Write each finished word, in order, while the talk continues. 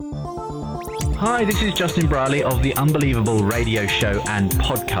Hi, this is Justin Briley of the Unbelievable Radio Show and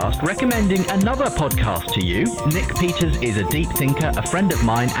podcast, recommending another podcast to you. Nick Peters is a deep thinker, a friend of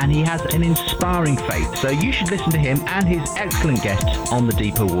mine, and he has an inspiring faith. So you should listen to him and his excellent guests on the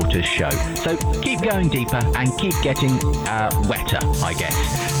Deeper Waters Show. So keep going deeper and keep getting wetter, I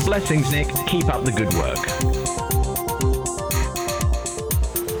guess. Blessings, Nick. Keep up the good work.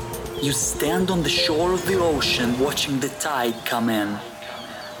 You stand on the shore of the ocean watching the tide come in.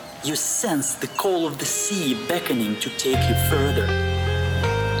 You sense the call of the sea beckoning to take you further.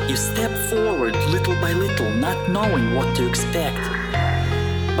 You step forward little by little, not knowing what to expect,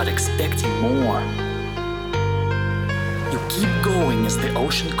 but expecting more. You keep going as the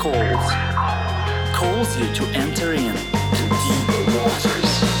ocean calls you to enter in to deeper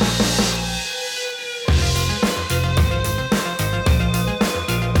waters.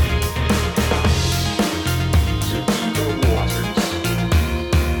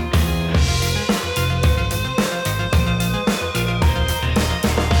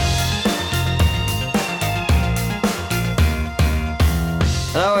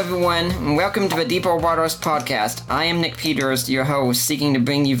 Hello everyone, and welcome to the Deeper Waters podcast. I am Nick Peters, your host, seeking to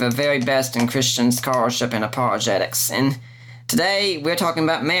bring you the very best in Christian scholarship and apologetics. And today we're talking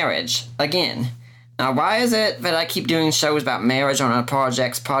about marriage, again. Now, why is it that I keep doing shows about marriage on an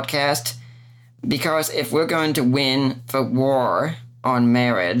apologetics podcast? Because if we're going to win the war on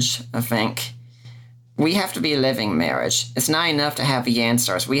marriage, I think, we have to be living marriage. It's not enough to have the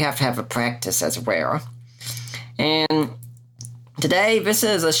answers. We have to have the practice as well. And today, this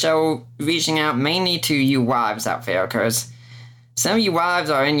is a show reaching out mainly to you wives out there, because some of you wives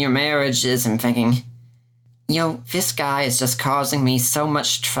are in your marriages and thinking, this guy is just causing me so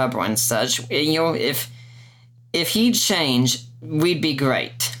much trouble and such. If he'd change, we'd be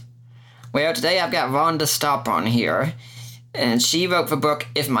great. Well, today I've got Rhonda Stopp on here, and she wrote the book,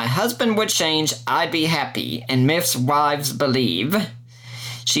 If My Husband Would Change, I'd Be Happy, and Myths Wives Believe.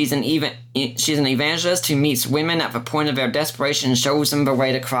 She's an evangelist who meets women at the point of their desperation and shows them the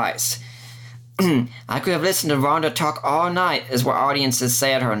way to Christ. I could have listened to Rhonda talk all night, is what audiences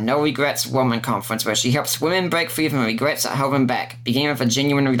say at her No Regrets Woman Conference, where she helps women break free from regrets that hold them back, beginning with a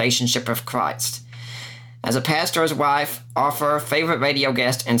genuine relationship with Christ. As a pastor's wife, author, favorite radio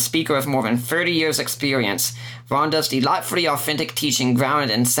guest, and speaker with more than 30 years' experience, Rhonda's delightfully authentic teaching grounded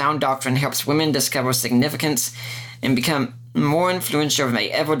in sound doctrine helps women discover significance and become more influential than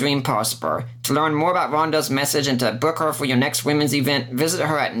they ever dreamed possible. To learn more about Rhonda's message and to book her for your next women's event, visit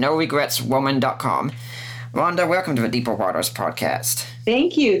her at noregretswoman.com. Rhonda, welcome to the Deeper Waters podcast.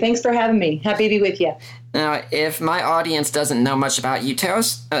 Thank you. Thanks for having me. Happy to be with you. Now, if my audience doesn't know much about you, tell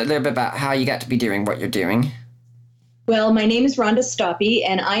us a little bit about how you got to be doing what you're doing. Well, my name is Rhonda Stoppe,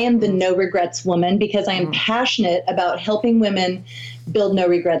 and I am the No Regrets Woman because I am passionate about helping women build no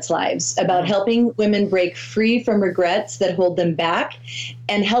regrets lives, about helping women break free from regrets that hold them back,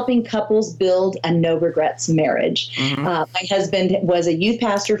 and helping couples build a no regrets marriage. My husband was a youth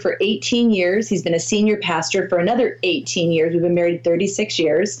pastor for 18 years. He's been a senior pastor for another 18 years. We've been married 36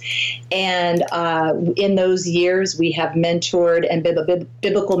 years. And in those years, we have mentored and been a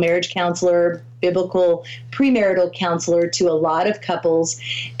biblical marriage counselor, biblical premarital counselor to a lot of couples.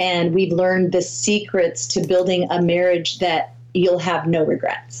 And we've learned the secrets to building a marriage that you'll have no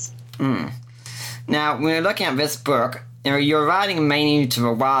regrets. Now, when you're looking at this book, you're writing mainly to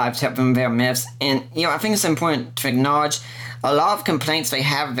the wives, helping them with their myths, and I think it's important to acknowledge a lot of complaints they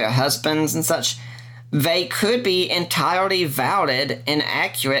have with their husbands and such, they could be entirely valid and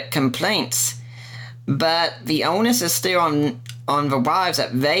accurate complaints, but the onus is still on the wives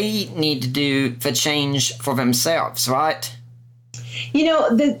that they need to do the change for themselves, right?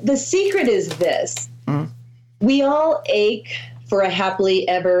 The secret is this. We all ache for a happily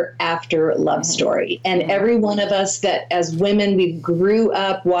ever after love story. And every one of us that as women, we grew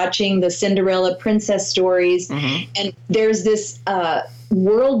up watching the Cinderella princess stories. And there's this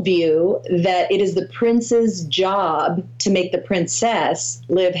worldview that it is the prince's job to make the princess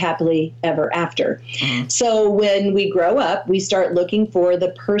live happily ever after. So when we grow up, we start looking for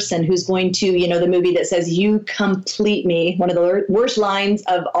the person who's going to, the movie that says, "You complete me," one of the worst lines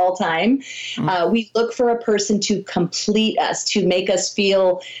of all time. We look for a person to complete us, to make us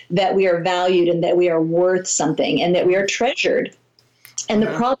feel that we are valued and that we are worth something and that we are treasured. And the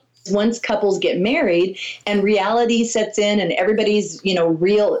problem once couples get married and reality sets in and everybody's,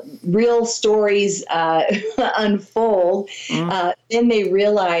 real stories unfold, then they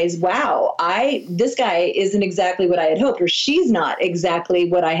realize, wow, this guy isn't exactly what I had hoped, or she's not exactly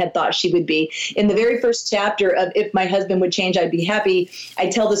what I had thought she would be. In the very first chapter of If My Husband Would Change, I'd Be Happy, I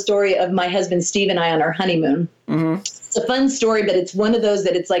tell the story of my husband Steve and I on our honeymoon. It's a fun story, but it's one of those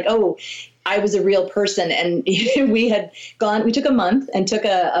that it's like, oh, I was a real person. And we took a month and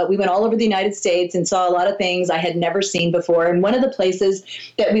we went all over the United States and saw a lot of things I had never seen before. And one of the places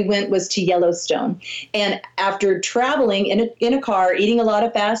that we went was to Yellowstone. And after traveling in a car, eating a lot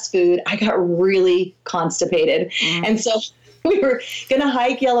of fast food, I got really constipated. And so we were going to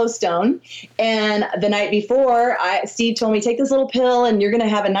hike Yellowstone. And the night before, Steve told me, take this little pill and you're going to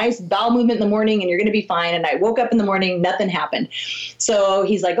have a nice bowel movement in the morning and you're going to be fine. And I woke up in the morning, nothing happened. So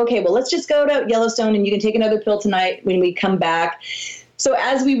he's like, okay, well, let's just go to Yellowstone and you can take another pill tonight when we come back. So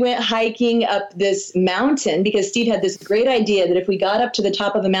as we went hiking up this mountain, because Steve had this great idea that if we got up to the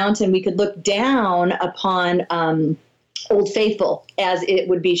top of the mountain, we could look down upon Old Faithful as it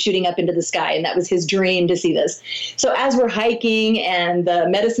would be shooting up into the sky. And that was his dream to see this. So as we're hiking and the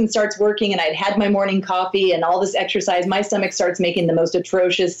medicine starts working and I'd had my morning coffee and all this exercise, my stomach starts making the most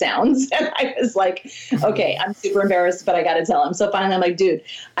atrocious sounds. And I was like, okay, I'm super embarrassed, but I got to tell him. So finally I'm like, dude,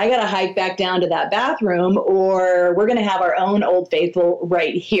 I got to hike back down to that bathroom or we're going to have our own Old Faithful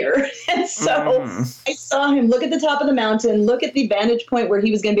right here. And so I saw him look at the top of the mountain, look at the vantage point where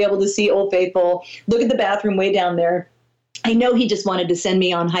he was going to be able to see Old Faithful, look at the bathroom way down there. I know he just wanted to send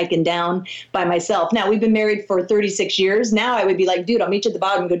me on hiking down by myself. Now, we've been married for 36 years. Now I would be like, dude, I'll meet you at the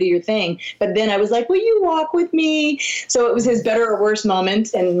bottom, go do your thing. But then I was like, will you walk with me? So it was his better or worse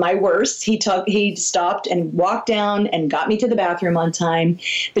moment, and my worst. He stopped and walked down and got me to the bathroom on time.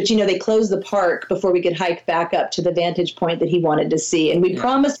 But, they closed the park before we could hike back up to the vantage point that he wanted to see. And we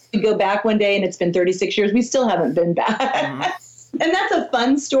promised we'd go back one day, and it's been 36 years. We still haven't been back. And that's a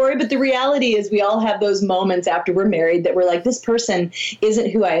fun story, but the reality is we all have those moments after we're married that we're like, this person isn't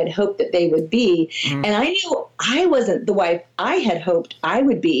who I had hoped that they would be. And I knew I wasn't the wife I had hoped I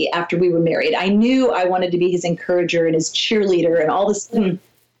would be after we were married. I knew I wanted to be his encourager and his cheerleader, and all of a sudden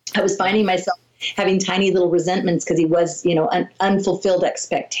I was finding myself having tiny little resentments because he was, unfulfilled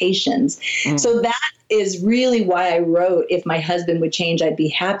expectations. So that is really why I wrote, if my husband would change, I'd be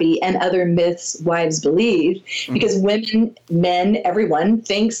happy, and other myths wives believe, because women, men, everyone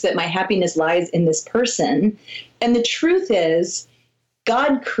thinks that my happiness lies in this person. And the truth is,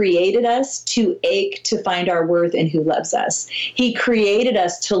 God created us to ache to find our worth in who loves us. He created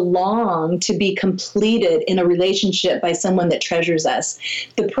us to long to be completed in a relationship by someone that treasures us.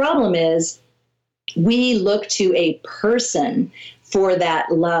 The problem is, we look to a person for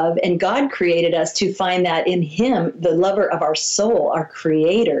that love, and God created us to find that in him, the lover of our soul, our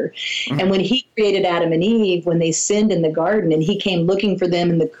creator. And when he created Adam and Eve, when they sinned in the garden and he came looking for them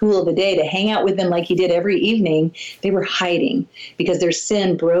in the cool of the day to hang out with them like he did every evening, they were hiding because their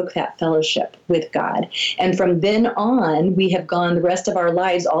sin broke that fellowship with God. And from then on, we have gone the rest of our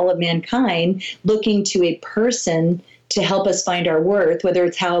lives, all of mankind, looking to a person to help us find our worth, whether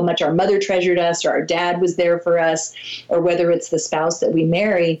it's how much our mother treasured us or our dad was there for us, or whether it's the spouse that we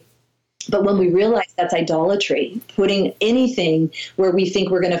marry. But when we realize that's idolatry, putting anything where we think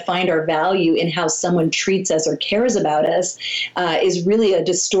we're going to find our value in how someone treats us or cares about us is really a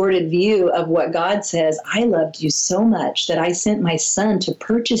distorted view of what God says. I loved you so much that I sent my son to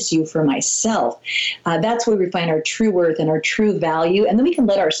purchase you for myself. That's where we find our true worth and our true value. And then we can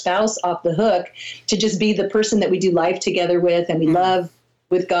let our spouse off the hook to just be the person that we do life together with and we love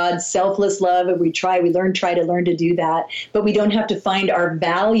with God's selfless love, and we try to learn to do that. But we don't have to find our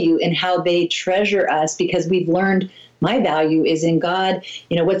value in how they treasure us, because we've learned my value is in God.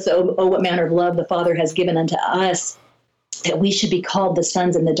 What manner of love the Father has given unto us, that we should be called the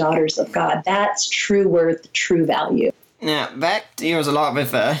sons and the daughters of God. That's true worth, true value. Now, that deals a lot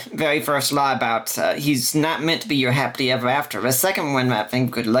with the very first lie about he's not meant to be your happily ever after. The second one I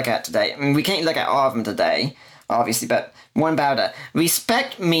think we could look at today, we can't look at all of them today, obviously, but one about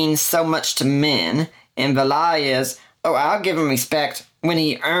respect means so much to men, and the lie is, I'll give him respect when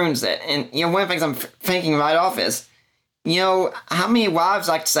he earns it. And, one of the things I'm thinking right off is, how many wives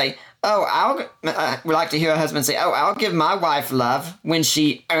like to say, would like to hear a husband say, I'll give my wife love when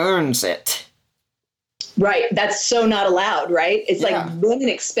she earns it. Right. That's so not allowed, right? It's like women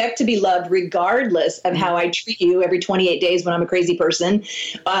expect to be loved regardless of how I treat you every 28 days when I'm a crazy person.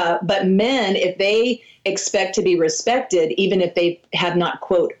 But men, if they expect to be respected, even if they have not,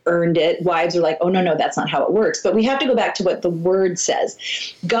 quote, earned it, wives are like, oh, no, that's not how it works. But we have to go back to what the word says.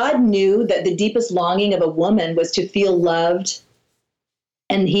 God knew that the deepest longing of a woman was to feel loved.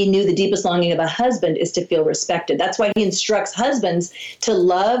 And he knew the deepest longing of a husband is to feel respected. That's why he instructs husbands to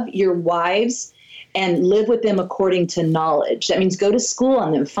love your wives and live with them according to knowledge. That means go to school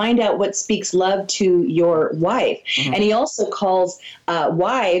on them, find out what speaks love to your wife. And he also calls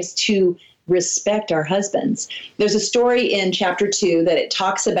wives to respect our husbands. There's a story in chapter 2 that it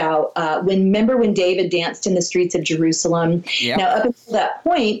talks about when David danced in the streets of Jerusalem. Yep. Now, up until that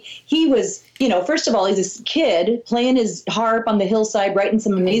point, he was, first of all, he's this kid playing his harp on the hillside, writing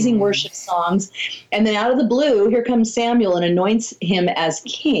some amazing worship songs. And then out of the blue, here comes Samuel and anoints him as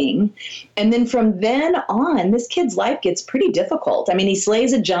king. And then from then on, this kid's life gets pretty difficult. I mean, he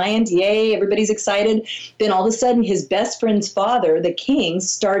slays a giant. Yay, everybody's excited. Then all of a sudden, his best friend's father, the king,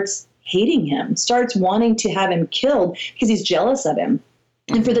 starts hating him, starts wanting to have him killed because he's jealous of him.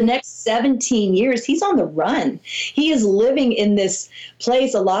 And for the next 17 years, he's on the run. He is living in this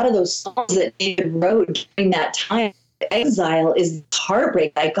place. A lot of those songs that David wrote during that time, exile, is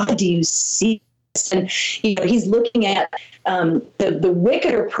heartbreak. Like, God, do you see this? And he's looking at the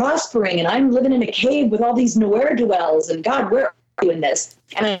wicked are prospering, and I'm living in a cave with all these ne'er-do-wells. And God, where are you in this?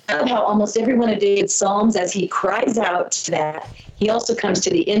 And I love how almost every one of David's psalms, as he cries out to that, he also comes to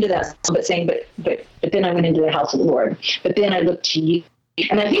the end of that psalm, but saying, but then I went into the house of the Lord. But then I looked to you.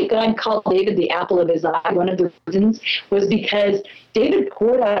 And I think God called David the apple of his eye. One of the reasons was because David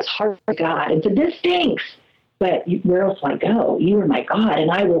poured out his heart to God and said, this stinks, but where else will I go? You are my God, and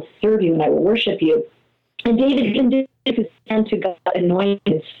I will serve you, and I will worship you. And David continued to stand to God, anoint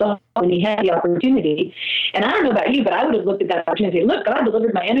his son when he had the opportunity. And I don't know about you, but I would have looked at that opportunity and said, look, God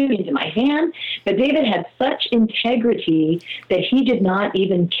delivered my enemy into my hand. But David had such integrity that he did not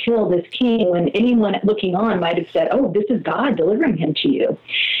even kill this king when anyone looking on might have said, oh, this is God delivering him to you.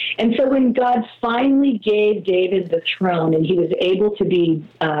 And so when God finally gave David the throne and he was able to be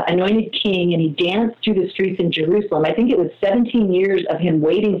anointed king and he danced through the streets in Jerusalem, I think it was 17 years of him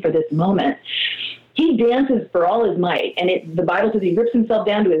waiting for this moment. He dances for all his might, and the Bible says he rips himself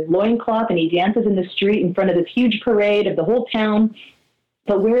down to his loincloth, and he dances in the street in front of this huge parade of the whole town.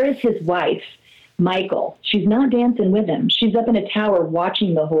 But where is his wife, Michal? She's not dancing with him. She's up in a tower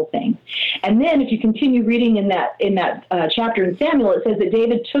watching the whole thing. And then if you continue reading in that chapter in Samuel, it says that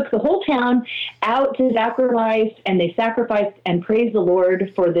David took the whole town out to sacrifice, and they sacrificed and praised the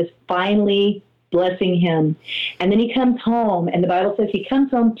Lord for this finally blessing him. And then he comes home, and the Bible says he comes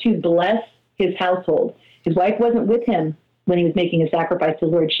home to bless his household. His wife wasn't with him when he was making a sacrifice to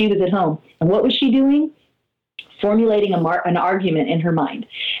the Lord. She was at home. And what was she doing? Formulating an argument in her mind.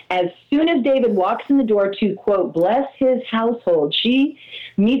 As soon as David walks in the door to, quote, bless his household, she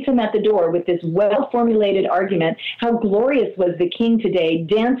meets him at the door with this well-formulated argument. How glorious was the king today,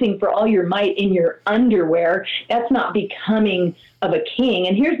 dancing for all your might in your underwear. That's not becoming of a king.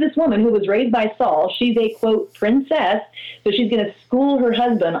 And here's this woman who was raised by Saul. She's a, quote, princess. So she's going to school her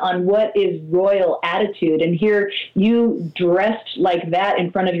husband on what is royal attitude. And here you dressed like that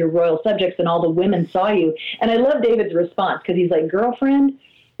in front of your royal subjects, and all the women saw you. And I love David's response, because he's like, girlfriend,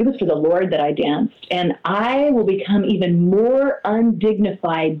 it was for the Lord that I danced, and I will become even more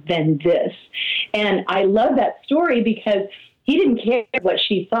undignified than this. And I love that story because he didn't care what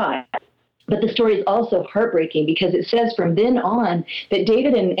she thought. But the story is also heartbreaking because it says from then on that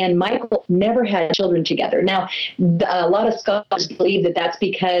David and Michal never had children together. Now, a lot of scholars believe that that's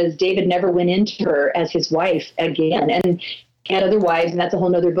because David never went into her as his wife again. And he had other wives, and that's a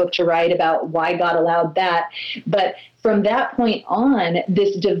whole other book to write about why God allowed that. But from that point on,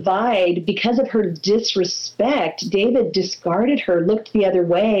 this divide, because of her disrespect, David discarded her, looked the other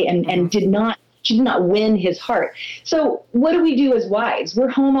way, and she did not win his heart. So what do we do as wives? We're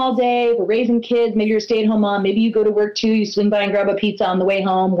home all day. We're raising kids. Maybe you're a stay-at-home mom. Maybe you go to work too. You swing by and grab a pizza on the way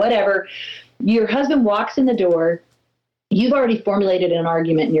home, whatever. Your husband walks in the door. You've already formulated an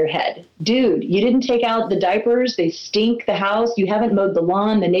argument in your head. Dude, you didn't take out the diapers. They stink the house. You haven't mowed the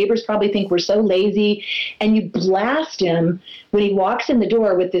lawn. The neighbors probably think we're so lazy. And you blast him when he walks in the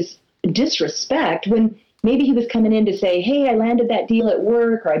door with this disrespect when maybe he was coming in to say, hey, I landed that deal at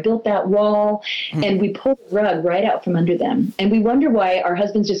work, or I built that wall, and we pull the rug right out from under them. And we wonder why our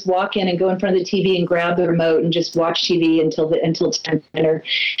husbands just walk in and go in front of the TV and grab the remote and just watch TV until it's time for dinner,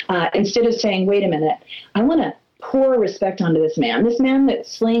 instead of saying, wait a minute, I want to pour respect onto this man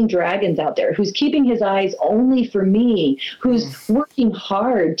that's slaying dragons out there, who's keeping his eyes only for me, who's working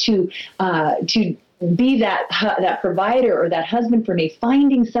hard to be that provider or that husband for me,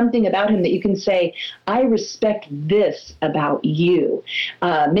 finding something about him that you can say, I respect this about you.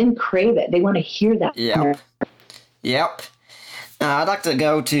 Men crave it. They want to hear that. Yep. I'd like to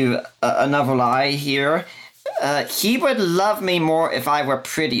go to another lie here. He would love me more if I were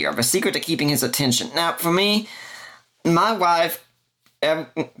prettier. The secret to keeping his attention. Now, for me, my wife,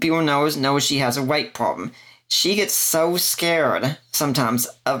 people knows she has a weight problem. She gets so scared sometimes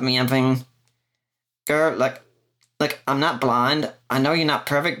of me. I'm thinking, girl, like, I'm not blind. I know you're not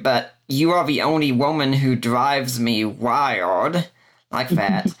perfect, but you are the only woman who drives me wild. like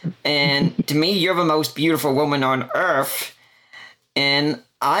that. And to me, you're the most beautiful woman on earth, and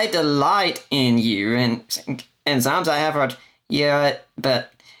I delight in you. And sometimes I have heard, yeah,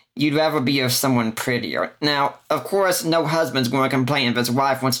 but you'd rather be with someone prettier. Now, of course, no husband's going to complain if his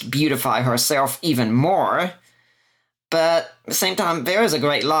wife wants to beautify herself even more. But at the same time, there is a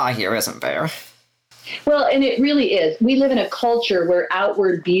great lie here, isn't there? Well, and it really is. We live in a culture where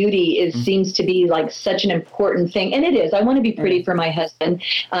outward beauty seems to be like such an important thing. And it is. I want to be pretty for my husband.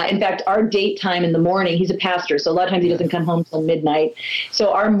 In fact, our date time in the morning, he's a pastor, so a lot of times he doesn't come home till midnight.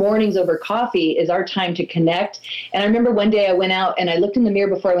 So our mornings over coffee is our time to connect. And I remember one day I went out and I looked in the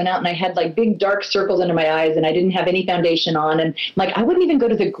mirror before I went out, and I had like big dark circles under my eyes, and I didn't have any foundation on. And like, I wouldn't even go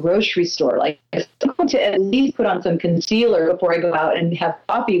to the grocery store. Like, I want to at least put on some concealer before I go out and have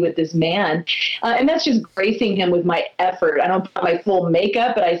coffee with this man. And that's just gracing him with my effort. I don't put my full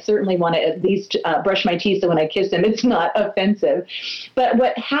makeup, but I certainly want to at least brush my teeth so when I kiss him, it's not offensive. But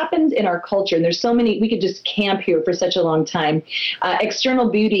what happens in our culture, and there's so many, we could just camp here for such a long time.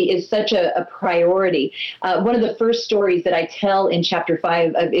 External beauty is such a priority. One of the first stories that I tell in chapter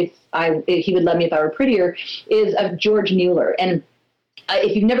 5 of If He Would Love Me If I Were Prettier is of George Mueller. And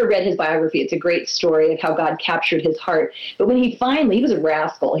if you've never read his biography, it's a great story of how God captured his heart. But when he was a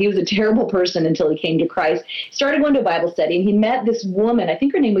rascal. He was a terrible person until he came to Christ. He started going to a Bible study, and he met this woman. I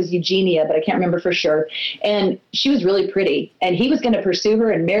think her name was Eugenia, but I can't remember for sure. And she was really pretty. And he was going to pursue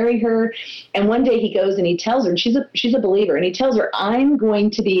her and marry her. And one day he goes and he tells her, and she's a believer, and he tells her, I'm going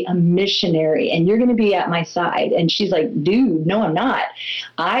to be a missionary, and you're going to be at my side. And she's like, dude, no, I'm not.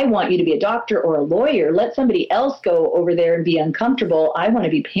 I want you to be a doctor or a lawyer. Let somebody else go over there and be uncomfortable. I want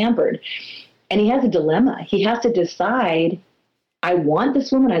to be pampered. And he has a dilemma. He has to decide, I want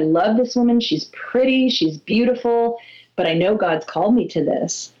this woman. I love this woman. She's pretty. She's beautiful. But I know God's called me to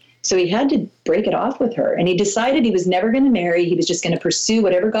this. So he had to break it off with her. And he decided he was never going to marry. He was just going to pursue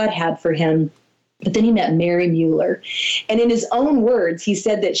whatever God had for him. But then he met Mary Mueller. And in his own words, he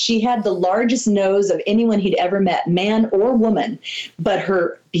said that she had the largest nose of anyone he'd ever met, man or woman. But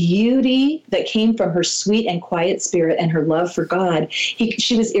her beauty that came from her sweet and quiet spirit and her love for God,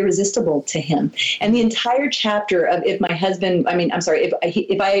 she was irresistible to him. And the entire chapter of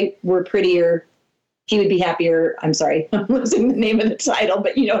If I were prettier, he would be happier. I'm sorry, I'm losing the name of the title,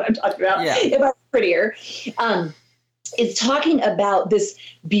 but you know what I'm talking about. Yeah. If I were prettier. It's talking about this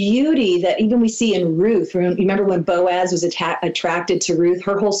beauty that even we see in Ruth. Remember when Boaz was attracted to Ruth?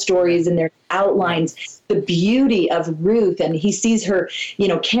 Her whole story is in there, outlines the beauty of Ruth. And he sees her,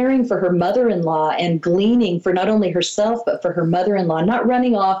 caring for her mother-in-law and gleaning for not only herself, but for her mother-in-law, not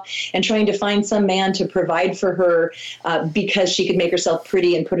running off and trying to find some man to provide for her because she could make herself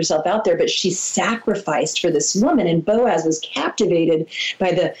pretty and put herself out there. But she sacrificed for this woman. And Boaz was captivated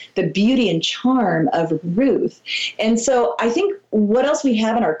by the beauty and charm of Ruth. And so I think what else we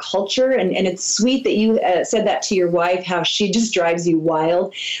have in our culture, and it's sweet that you said that to your wife, how she just drives you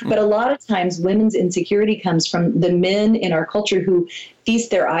wild. But a lot of times women's insecurity comes from the men in our culture who feast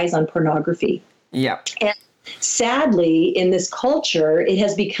their eyes on pornography. Yeah. And sadly, in this culture, it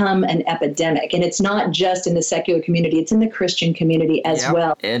has become an epidemic. And it's not just in the secular community, it's in the Christian community as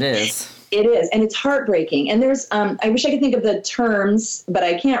well. It is. It is. And it's heartbreaking. And there's, I wish I could think of the terms, but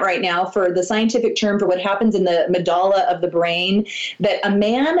I can't right now, for the scientific term for what happens in the medulla of the brain, that a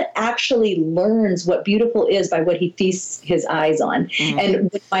man actually learns what beautiful is by what he feasts his eyes on. Mm-hmm.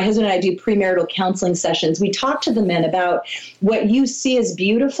 And my husband and I do premarital counseling sessions. We talk to the men about what you see as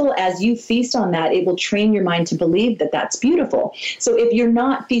beautiful. As you feast on that, it will train your mind to believe that that's beautiful. So if you're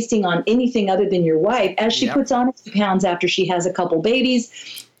not feasting on anything other than your wife, as she puts on a few pounds after she has a couple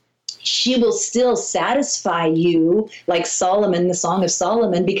babies, she will still satisfy you, like Solomon, the Song of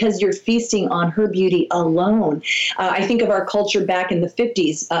Solomon, because you're feasting on her beauty alone. I think of our culture back in the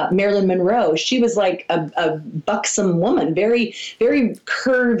 50s, Marilyn Monroe. She was like a buxom woman, very, very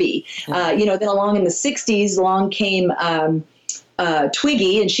curvy. Then along in the 60s, along came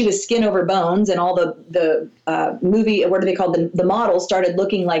Twiggy, and she was skin over bones, and all the movie, what are they called? The models started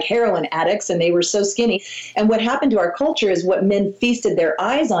looking like heroin addicts, and they were so skinny. And what happened to our culture is what men feasted their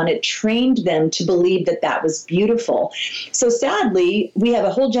eyes on, it trained them to believe that that was beautiful. So sadly, we have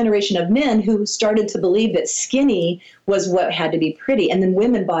a whole generation of men who started to believe that skinny was what had to be pretty. And then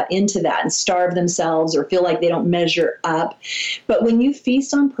women bought into that and starve themselves or feel like they don't measure up. But when you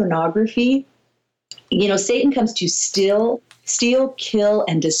feast on pornography, Satan comes to steal, steal, kill,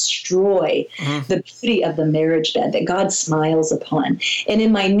 and destroy the beauty of the marriage bed that God smiles upon. And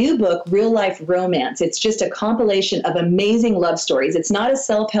in my new book, Real Life Romance, it's just a compilation of amazing love stories. It's not a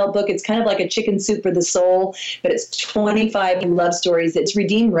self-help book. It's kind of like a chicken soup for the soul, but it's 25 love stories. It's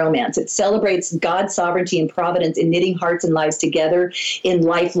redeemed romance. It celebrates God's sovereignty and providence in knitting hearts and lives together in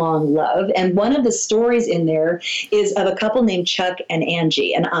lifelong love. And one of the stories in there is of a couple named Chuck and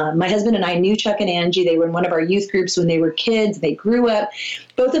Angie. And my husband and I knew Chuck and Angie. They were in one of our youth groups when they were kids. They grew up.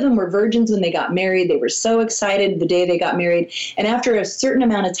 Both of them were virgins when they got married. They were so excited the day they got married. And after a certain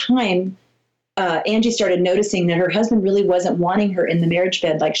amount of time, Angie started noticing that her husband really wasn't wanting her in the marriage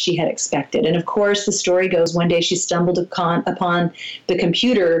bed like she had expected. And of course, the story goes, one day she stumbled upon the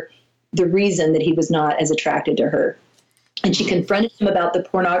computer the reason that he was not as attracted to her. And she confronted him about the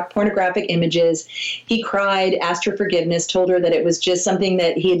pornographic images. He cried, asked her forgiveness, told her that it was just something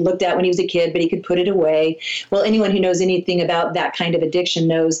that he had looked at when he was a kid, but he could put it away. Well, anyone who knows anything about that kind of addiction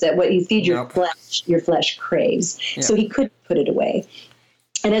knows that what you feed your flesh craves. Yep. So he couldn't put it away.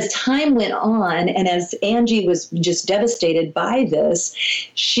 And as time went on, and as Angie was just devastated by this,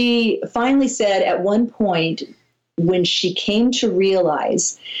 she finally said at one point, when she came to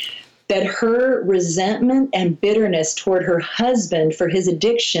realize that her resentment and bitterness toward her husband for his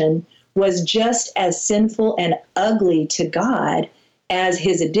addiction was just as sinful and ugly to God as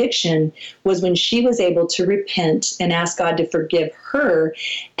his addiction, was when she was able to repent and ask God to forgive her.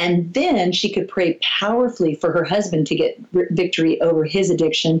 And then she could pray powerfully for her husband to get victory over his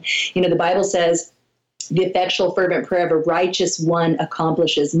addiction. You know, the Bible says, the effectual fervent prayer of a righteous one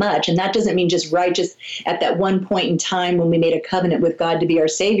accomplishes much. And that doesn't mean just righteous at that one point in time when we made a covenant with God to be our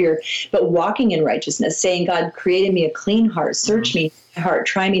Savior, but walking in righteousness, saying, God, create in me a clean heart, search me, my heart,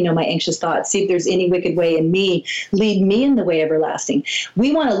 try me, know my anxious thoughts, see if there's any wicked way in me, lead me in the way everlasting.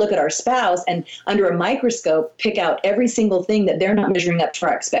 We want to look at our spouse and under a microscope, pick out every single thing that they're not measuring up to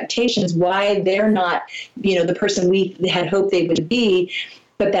our expectations, why they're not, the person we had hoped they would be.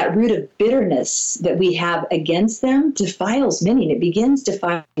 But that root of bitterness that we have against them defiles many. And it begins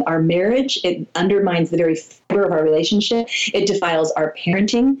defiling our marriage. It undermines the very fiber of our relationship. It defiles our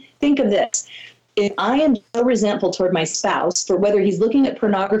parenting. Think of this. If I am so resentful toward my spouse for whether he's looking at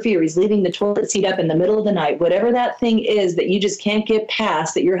pornography or he's leaving the toilet seat up in the middle of the night, whatever that thing is that you just can't get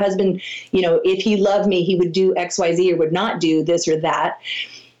past, that your husband, if he loved me, he would do X, Y, Z or would not do this or that.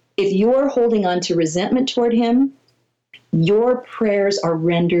 If you're holding on to resentment toward him, your prayers are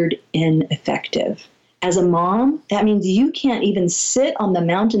rendered ineffective. As a mom, that means you can't even sit on the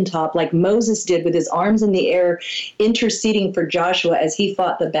mountaintop like Moses did with his arms in the air, interceding for Joshua as he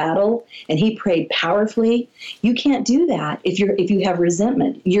fought the battle and he prayed powerfully. You can't do that if you have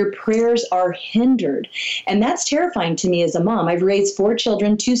resentment. Your prayers are hindered. And that's terrifying to me as a mom. I've raised 4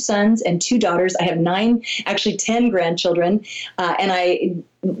 children, 2 sons and 2 daughters. I have 10 grandchildren. And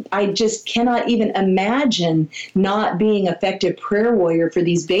I just cannot even imagine not being an effective prayer warrior for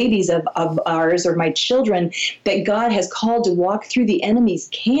these babies of ours or my children that God has called to walk through the enemy's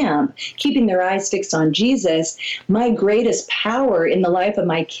camp, keeping their eyes fixed on Jesus. My greatest power in the life of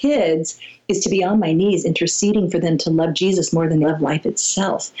my kids is to be on my knees interceding for them to love Jesus more than they love life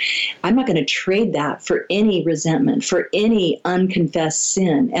itself. I'm not going to trade that for any resentment, for any unconfessed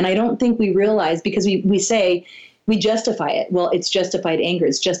sin. And I don't think we realize, because we say, we justify it. Well, it's justified anger.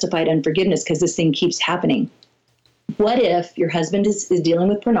 It's justified unforgiveness because this thing keeps happening. What if your husband is dealing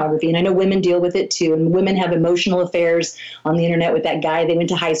with pornography? And I know women deal with it too. And women have emotional affairs on the internet with that guy they went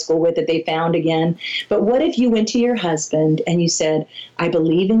to high school with that they found again. But what if you went to your husband and you said, I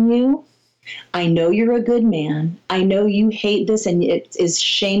believe in you. I know you're a good man. I know you hate this and it is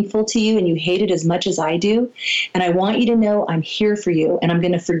shameful to you and you hate it as much as I do. And I want you to know I'm here for you and I'm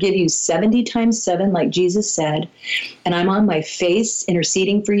going to forgive you 70 times 7 like Jesus said. And I'm on my face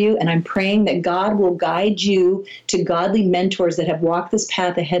interceding for you and I'm praying that God will guide you to godly mentors that have walked this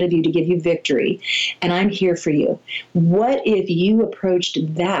path ahead of you to give you victory. And I'm here for you. What if you approached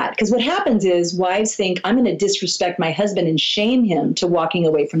that? Because what happens is wives think I'm going to disrespect my husband and shame him to walking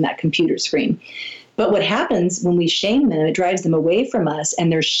away from that computer screen. But what happens when we shame them, it drives them away from us,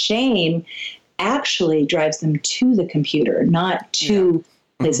 and their shame actually drives them to the computer, not to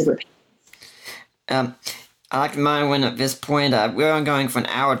a place of repentance. I like to remind when at this point, we're ongoing for an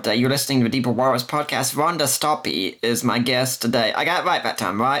hour today. You're listening to the Deeper Waters podcast. Rhonda Stoppe is my guest today. I got it right that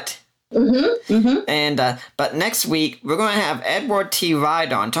time, right? Mm-hmm. Mm-hmm. And but next week we're going to have Edward T. Wright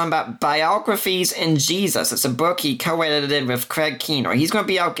on talking about biographies in Jesus. It's a book he co-edited with Craig Keener. He's going to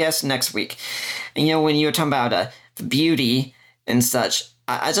be our guest next week. And when you were talking about the beauty and such,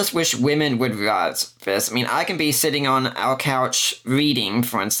 I just wish women would realize this. I mean, I can be sitting on our couch reading,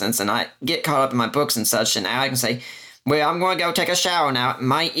 for instance, and I get caught up in my books and such, and I can say, well, I'm going to go take a shower now.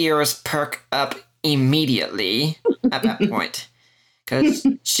 My ears perk up immediately at that point. Because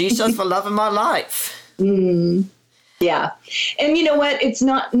she's just the love of my life. Yeah. And you know what? It's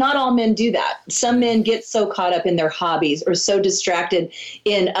not all men do that. Some men get so caught up in their hobbies or so distracted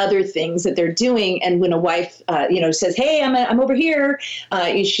in other things that they're doing. And when a wife, says, hey, I'm over here,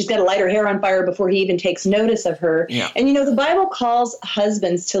 she's got to light her hair on fire before he even takes notice of her. Yeah. And, the Bible calls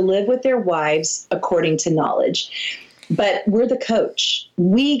husbands to live with their wives according to knowledge. But we're the coach.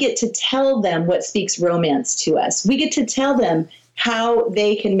 We get to tell them what speaks romance to us. We get to tell them how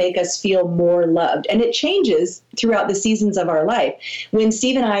they can make us feel more loved. And it changes throughout the seasons of our life. When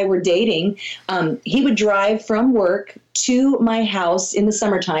Steve and I were dating, he would drive from work to my house in the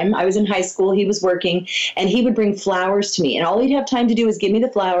summertime. I was in high school, he was working, and he would bring flowers to me. And all he'd have time to do is give me the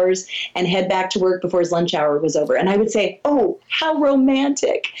flowers and head back to work before his lunch hour was over. And I would say, oh, how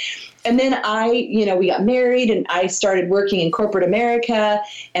romantic. And then we got married and I started working in corporate America,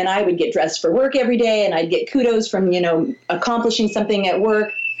 and I would get dressed for work every day and I'd get kudos from, accomplishing something at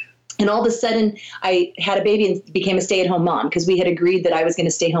work. And all of a sudden I had a baby and became a stay-at-home mom because we had agreed that I was going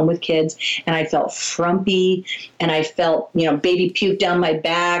to stay home with kids, and I felt frumpy and I felt, baby puke down my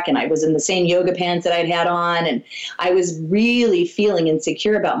back, and I was in the same yoga pants that I'd had on, and I was really feeling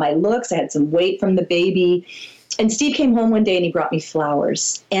insecure about my looks. I had some weight from the baby. And Steve came home one day and he brought me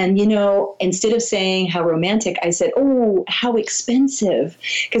flowers. And, instead of saying how romantic, I said, oh, how expensive.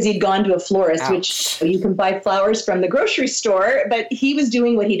 Because he'd gone to a florist, Ouch. which you can buy flowers from the grocery store. But he was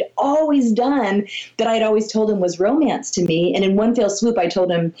doing what he'd always done that I'd always told him was romance to me. And in one fell swoop, I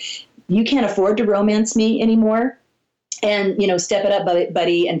told him, you can't afford to romance me anymore. And, step it up,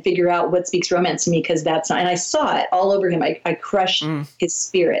 buddy, and figure out what speaks romance to me, because that's not, and I saw it all over him. I crushed his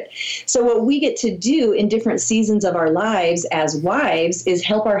spirit. So what we get to do in different seasons of our lives as wives is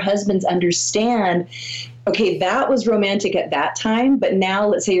help our husbands understand, okay, that was romantic at that time, but now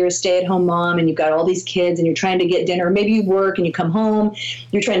let's say you're a stay-at-home mom and you've got all these kids and you're trying to get dinner. Maybe you work and you come home,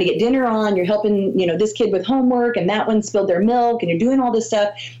 you're trying to get dinner on, you're helping, this kid with homework, and that one spilled their milk, and you're doing all this stuff.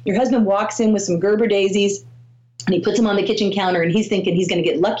 Your husband walks in with some Gerber daisies, and he puts them on the kitchen counter, and he's thinking he's going to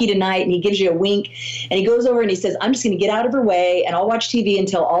get lucky tonight, and he gives you a wink, and he goes over and he says, I'm just going to get out of her way, and I'll watch TV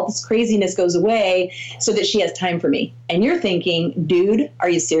until all this craziness goes away so that she has time for me. And you're thinking, dude, are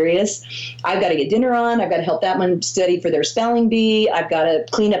you serious? I've got to get dinner on. I've got to help that one study for their spelling bee. I've got to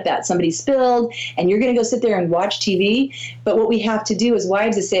clean up that somebody spilled, and you're going to go sit there and watch TV. But what we have to do as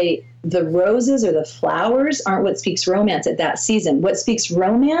wives is say, the roses or the flowers aren't what speaks romance at that season. What speaks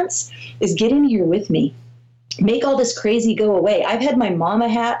romance is get in here with me. Make all this crazy go away. I've had my mama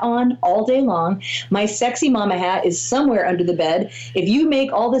hat on all day long. My sexy mama hat is somewhere under the bed. If you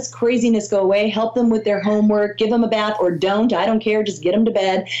make all this craziness go away, help them with their homework, give them a bath, or don't, I don't care, just get them to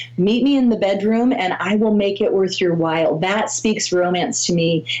bed. Meet me in the bedroom and I will make it worth your while. That speaks romance to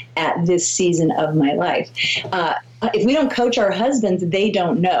me at this season of my life. If we don't coach our husbands, they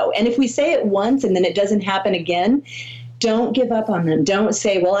don't know. And if we say it once and then it doesn't happen again, don't give up on them. Don't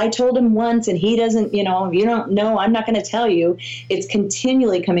say, well, I told him once and he doesn't, you don't know, I'm not going to tell you. It's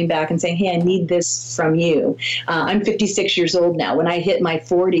continually coming back and saying, hey, I need this from you. I'm 56 years old now. When I hit my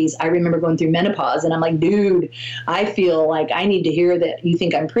 40s, I remember going through menopause and I'm like, dude, I feel like I need to hear that you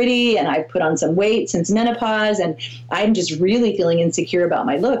think I'm pretty and I've put on some weight since menopause and I'm just really feeling insecure about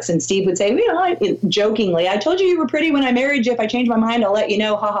my looks. And Steve would say, jokingly, I told you were pretty when I married you. If I change my mind, I'll let you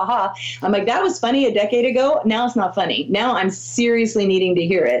know. Ha, ha, ha. I'm like, that was funny a decade ago. Now it's not funny. Now I'm seriously needing to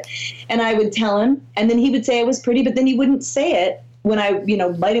hear it. And I would tell him, and then he would say I was pretty, but then he wouldn't say it when I,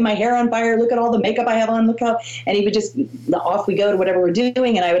 lighting my hair on fire, look at all the makeup I have on, look how, and he would just, off we go to whatever we're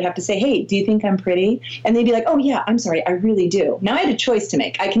doing. And I would have to say, hey, do you think I'm pretty? And they'd be like, oh yeah, I'm sorry, I really do. Now I had a choice to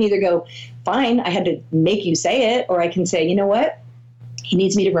make. I can either go, fine, I had to make you say it, or I can say, you know what? He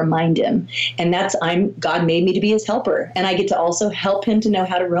needs me to remind him. And God made me to be his helper. And I get to also help him to know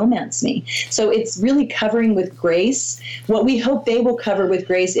how to romance me. So it's really covering with grace what we hope they will cover with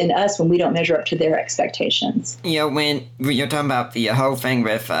grace in us when we don't measure up to their expectations. When you're talking about the whole thing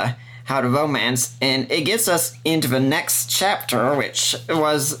with how to romance, and it gets us into the next chapter, which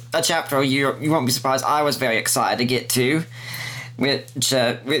was a chapter you won't be surprised I was very excited to get to.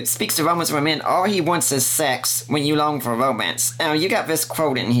 Which speaks to romance for men. All he wants is sex when you long for romance. Now, you got this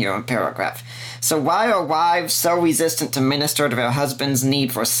quote in here in paragraph. So why are wives so resistant to minister to their husband's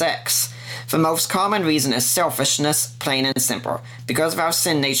need for sex? The most common reason is selfishness, plain and simple. Because of our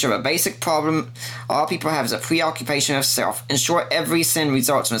sin nature, a basic problem all people have is a preoccupation of self. In short, every sin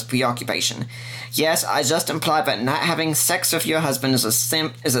results from this preoccupation. Yes, I just implied that not having sex with your husband is a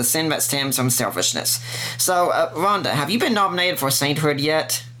sin that stems from selfishness. So, Rhonda, have you been nominated for sainthood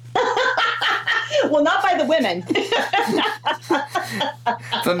yet? Well, not by the women.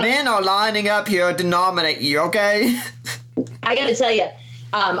 The men are lining up here to nominate you, okay? I got to tell you,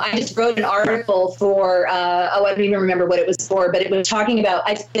 I just wrote an article for, I don't even remember what it was for, but it was talking about,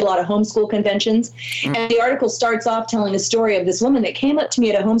 I did a lot of homeschool conventions, and the article starts off telling a story of this woman that came up to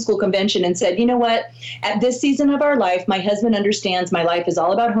me at a homeschool convention and said, you know what, at this season of our life, my husband understands my life is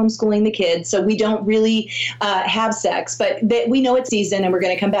all about homeschooling the kids, so we don't really have sex, but we know it's season and we're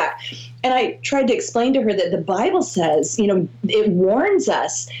going to come back. And I tried to explain to her that the Bible says, it warns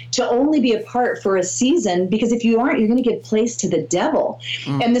us to only be apart for a season, because if you aren't, you're going to give place to the devil.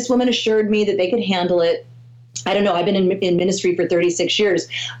 And this woman assured me that they could handle it. I don't know. I've been in ministry for 36 years.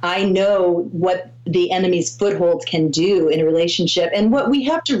 I know what the enemy's footholds can do in a relationship. And what we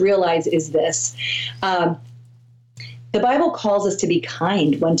have to realize is this. The Bible calls us to be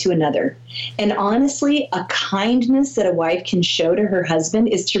kind one to another. And honestly, a kindness that a wife can show to her husband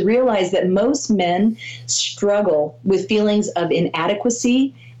is to realize that most men struggle with feelings of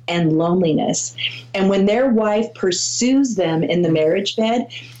inadequacy and loneliness. And when their wife pursues them in the marriage bed,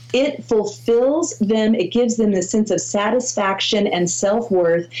 it fulfills them. It gives them the sense of satisfaction and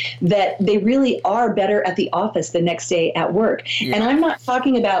self-worth that they really are better at the office the next day at work. Yeah. And I'm not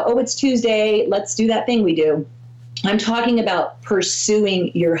talking about, it's Tuesday, let's do that thing we do. I'm talking about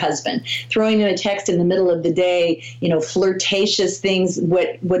pursuing your husband, throwing him a text in the middle of the day, flirtatious things,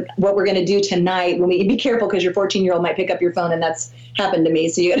 what we're going to do tonight. When we be careful, because your 14-year-old might pick up your phone, and that's happened to me,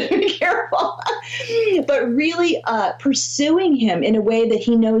 so you got to be careful. But really pursuing him in a way that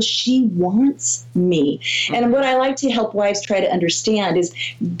he knows she wants me. And what I like to help wives try to understand is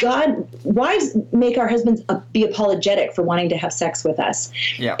wives make our husbands be apologetic for wanting to have sex with us.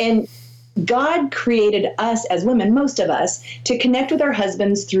 Yeah. And God created us as women, most of us, to connect with our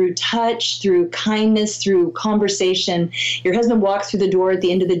husbands through touch, through kindness, through conversation. Your husband walks through the door at the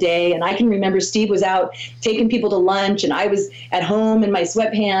end of the day, and I can remember Steve was out taking people to lunch, and I was at home in my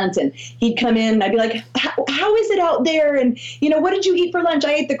sweatpants, and he'd come in, and I'd be like, how is it out there? And, what did you eat for lunch?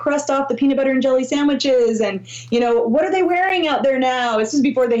 I ate the crust off the peanut butter and jelly sandwiches, and, what are they wearing out there now? This was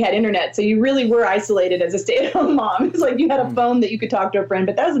before they had internet, so you really were isolated as a stay-at-home mom. It's like you had a phone that you could talk to a friend,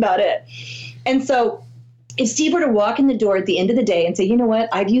 but that was about it. And so if Steve were to walk in the door at the end of the day and say, you know what,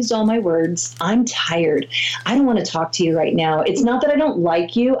 I've used all my words. I'm tired. I don't want to talk to you right now. It's not that I don't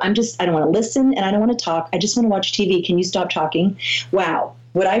like you. I don't want to listen and I don't want to talk. I just want to watch TV. Can you stop talking? Wow.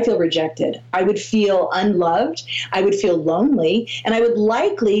 Would I feel rejected? I would feel unloved. I would feel lonely. And I would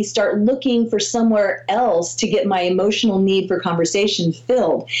likely start looking for somewhere else to get my emotional need for conversation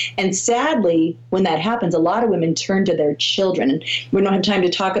filled. And sadly, when that happens, a lot of women turn to their children. And we don't have time to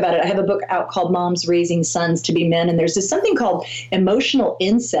talk about it. I have a book out called Moms Raising Sons to Be Men. And there's something called emotional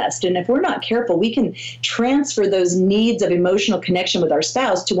incest. And if we're not careful, we can transfer those needs of emotional connection with our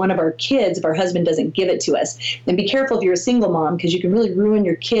spouse to one of our kids if our husband doesn't give it to us. And be careful if you're a single mom, because you can really ruin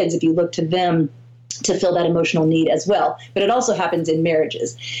your kids if you look to them to fill that emotional need as well. But it also happens in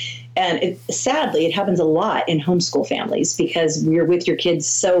marriages. And sadly, it happens a lot in homeschool families because you're with your kids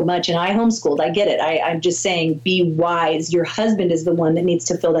so much. And I homeschooled. I get it. I'm just saying, be wise. Your husband is the one that needs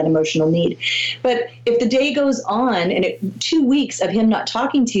to fill that emotional need. But if the day goes on and 2 weeks of him not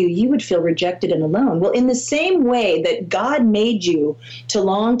talking to you, you would feel rejected and alone. Well, in the same way that God made you to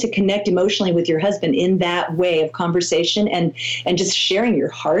long to connect emotionally with your husband in that way of conversation and just sharing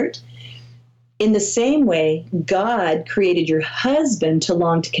your heart, in the same way, God created your husband to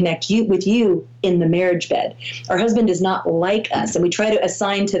long to connect with you in the marriage bed. Our husband is not like us, and we try to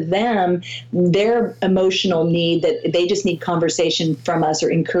assign to them their emotional need, that they just need conversation from us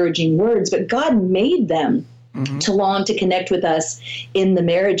or encouraging words. But God made them to long to connect with us in the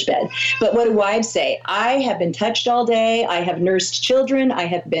marriage bed. But what do wives say? I have been touched all day. I have nursed children. I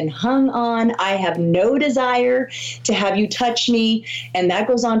have been hung on. I have no desire to have you touch me. And that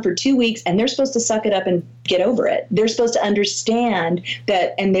goes on for 2 weeks. And they're supposed to suck it up and get over it. They're supposed to understand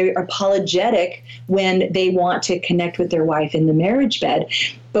that, and they're apologetic when they want to connect with their wife in the marriage bed.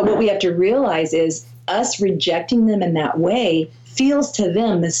 But what we have to realize is us rejecting them in that way feels to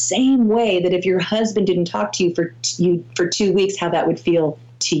them the same way that if your husband didn't talk to you for 2 weeks, how that would feel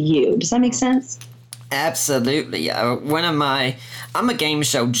to you. Does that make sense? Absolutely. I'm a game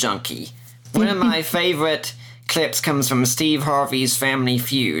show junkie. One of my favorite clips comes from Steve Harvey's Family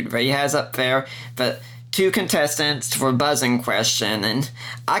Feud, where he has up there the 2 contestants for a buzzing question, and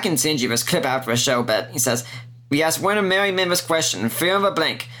I can send you this clip after the show, but he says, we asked one of Mary Member's question, fill in the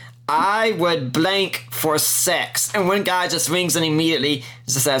blank. I would blank for sex. And one guy just rings in immediately,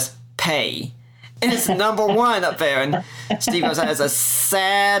 just says, pay. And it's number one up there. And Steve Jobs has a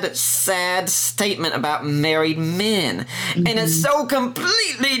sad, sad statement about married men. And it's so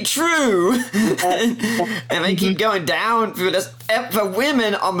completely true. And they keep going down through this. The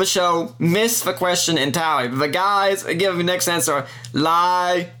women on the show miss the question entirely. The guys give the next answer: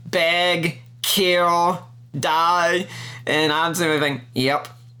 lie, beg, kill, die. And I'm saying, yep,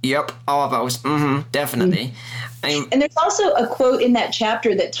 all of those. Definitely. And there's also a quote in that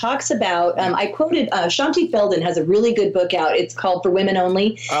chapter that talks about, I quoted, Shanti Feldon has a really good book out. It's called For Women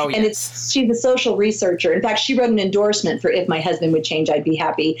Only. Oh, yes. And she's a social researcher. In fact, she wrote an endorsement for If My Husband Would Change, I'd Be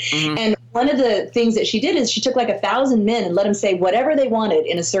Happy. And one of the things that she did is she took like 1,000 men and let them say whatever they wanted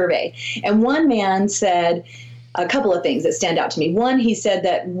in a survey. And one man said a couple of things that stand out to me. One, he said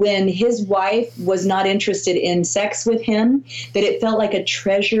that when his wife was not interested in sex with him, that it felt like a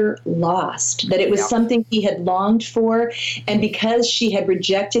treasure lost, that it was something he had longed for. And because she had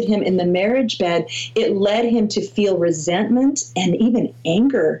rejected him in the marriage bed, it led him to feel resentment and even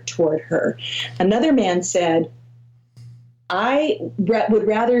anger toward her. Another man said, I would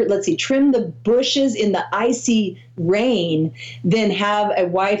rather, trim the bushes in the icy rain than have a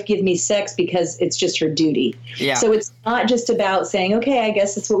wife give me sex because it's just her duty. Yeah. So it's not just about saying, okay, I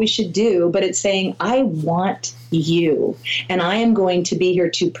guess that's what we should do, but it's saying, I want you and I am going to be here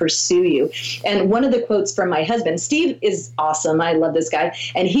to pursue you. And one of the quotes from my husband, Steve is awesome. I love this guy.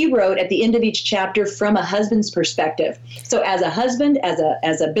 And he wrote at the end of each chapter from a husband's perspective. So as a husband,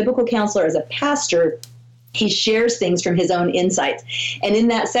 as a biblical counselor, as a pastor, he shares things from his own insights. And in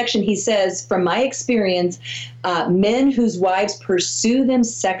that section, he says, from my experience, men whose wives pursue them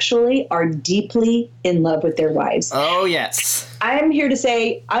sexually are deeply in love with their wives. Oh, yes. I'm here to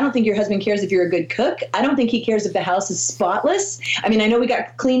say, I don't think your husband cares if you're a good cook. I don't think he cares if the house is spotless. I mean, I know we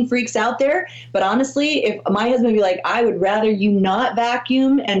got clean freaks out there, but honestly, if my husband would be like, I would rather you not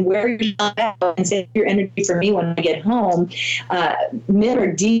vacuum and wear your out and save your energy for me when I get home. Men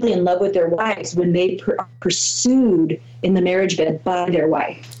are deeply in love with their wives when they are pursued in the marriage bed by their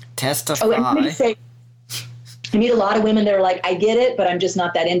wife. Testify. Oh, and let me say, I meet a lot of women that are like, I get it, but I'm just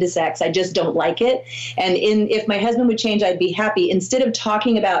not that into sex. I just don't like it. And If My Husband Would Change, I'd Be Happy, instead of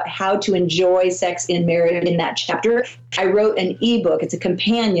talking about how to enjoy sex in marriage in that chapter, I wrote an ebook. It's a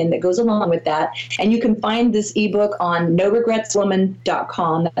companion that goes along with that. And you can find this ebook on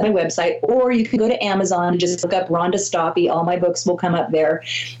noregretswoman.com, that's my website, or you can go to Amazon and just look up Rhonda Stoppe. All my books will come up there.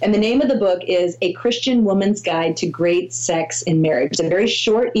 And the name of the book is A Christian Woman's Guide to Great Sex in Marriage. It's a very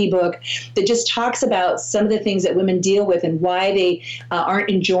short ebook that just talks about some of the things that women deal with and why they aren't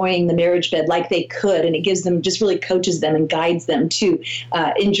enjoying the marriage bed like they could. And it gives them, just really coaches them and guides them to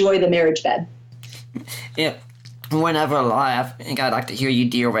enjoy the marriage bed. Yeah. Whenever I think I'd like to hear you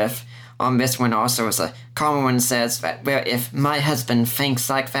deal with on this one also is a common one says that where if my husband thinks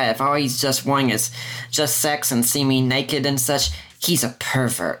like that, if all he's just wanting is just sex and see me naked and such, he's a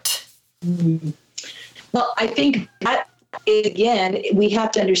pervert. Mm-hmm. Well, I think that again, we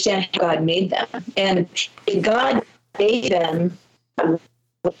have to understand how God made them. And if God made them,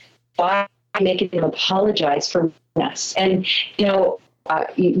 why making them apologize for us? And, you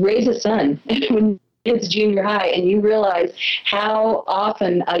raise a son when it's junior high and you realize how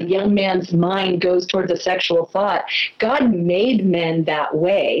often a young man's mind goes towards a sexual thought. God made men that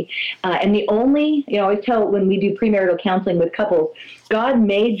way. And the only, I always tell when we do premarital counseling with couples, God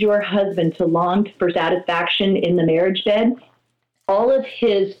made your husband to long for satisfaction in the marriage bed. All of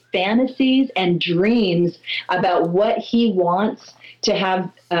his fantasies and dreams about what he wants to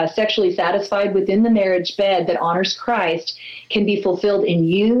have sexually satisfied within the marriage bed that honors Christ can be fulfilled in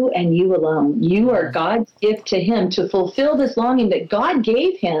you and you alone. You are God's gift to him to fulfill this longing that God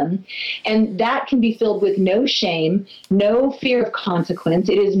gave him, and that can be filled with no shame, no fear of consequence.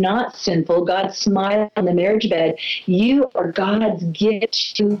 It is not sinful. God smiles on the marriage bed. You are God's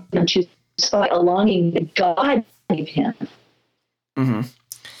gift to him to satisfy a longing that God gave him. Mm-hmm.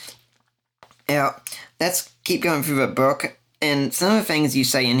 Yeah, let's keep going through the book. And some of the things you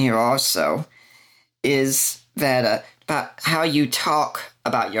say in here also is that about how you talk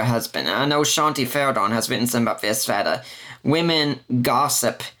about your husband. And I know Shanti Feldon has written some about this, that women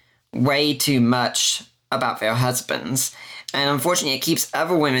gossip way too much about their husbands. And unfortunately, it keeps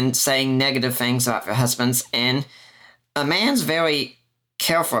other women saying negative things about their husbands. And a man's very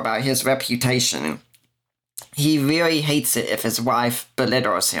careful about his reputation. He really hates it if his wife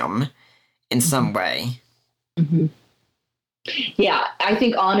belittles him in some way. Mm-hmm. Yeah, I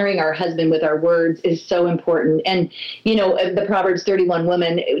think honoring our husband with our words is so important. And, the Proverbs 31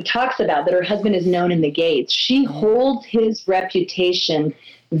 woman talks about that her husband is known in the gates. She holds his reputation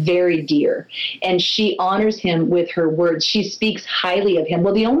very dear. And she honors him with her words. She speaks highly of him.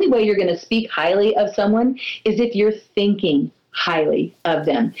 Well, the only way you're going to speak highly of someone is if you're thinking highly of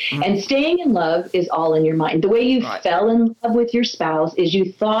them. And staying in love is all in your mind. The way you fell in love with your spouse is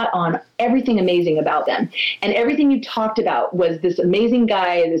you thought on everything amazing about them. And everything you talked about was this amazing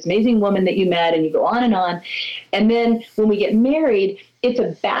guy, this amazing woman that you met, and you go on. And then when we get married, it's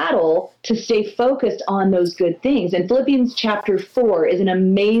a battle to stay focused on those good things. And Philippians chapter 4 is an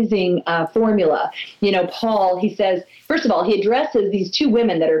amazing formula. You know, Paul, he says, first of all, he addresses these two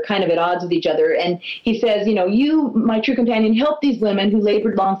women that are kind of at odds with each other. And he says, you know, you, my true companion, help these women who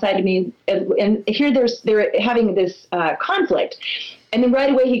labored alongside of me. And here they're having this conflict. And then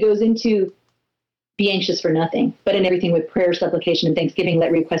right away he goes into, be anxious for nothing, but in everything with prayer, supplication, and thanksgiving,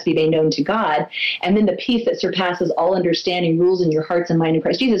 let requests be made known to God. And then the peace that surpasses all understanding rules in your hearts and mind in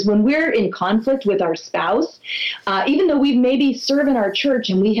Christ Jesus. When we're in conflict with our spouse, even though we've maybe served in our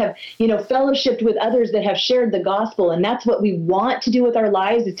church and we have, you know, fellowshipped with others that have shared the gospel, and that's what we want to do with our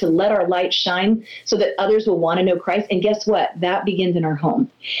lives, is to let our light shine so that others will want to know Christ. And guess what? That begins in our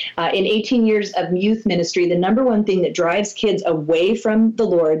home. In 18 years of youth ministry, the number one thing that drives kids away from the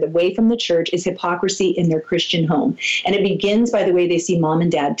Lord, away from the church, is hypocrisy in their Christian home. And it begins by the way they see mom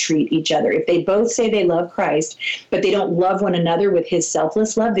and dad treat each other. If they both say they love Christ, but they don't love one another with his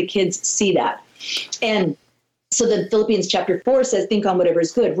selfless love, the kids see that. And so the Philippians chapter 4 says, think on whatever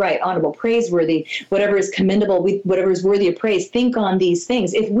is good, right, honorable, praiseworthy, whatever is commendable, whatever is worthy of praise. Think on these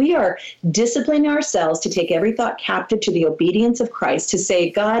things. If we are disciplining ourselves to take every thought captive to the obedience of Christ, to say,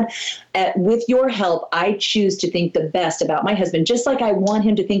 God, with your help, I choose to think the best about my husband, just like I want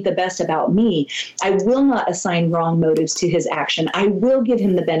him to think the best about me. I will not assign wrong motives to his action. I will give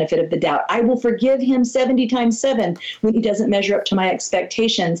him the benefit of the doubt. I will forgive him 70 times 7 when he doesn't measure up to my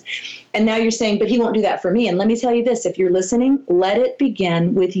expectations. And now you're saying, but he won't do that for me. And let me tell you this, if you're listening, let it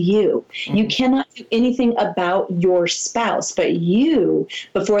begin with you. You cannot do anything about your spouse, but you,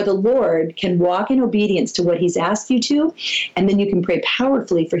 before the Lord, can walk in obedience to what he's asked you to. And then you can pray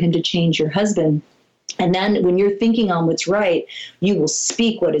powerfully for him to change your husband. And then when you're thinking on what's right, you will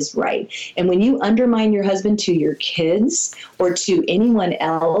speak what is right. And when you undermine your husband to your kids or to anyone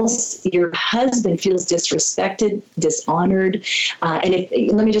else, your husband feels disrespected, dishonored.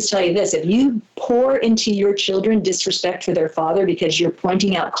 Let me just tell you this, if you pour into your children disrespect for their father because you're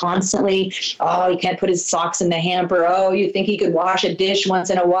pointing out constantly, oh, he can't put his socks in the hamper. Oh, you think he could wash a dish once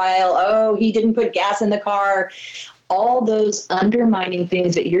in a while. Oh, he didn't put gas in the car. All those undermining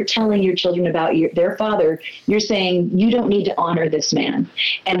things that you're telling your children about their father, you're saying you don't need to honor this man.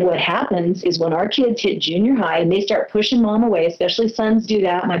 And what happens is when our kids hit junior high and they start pushing mom away, especially sons do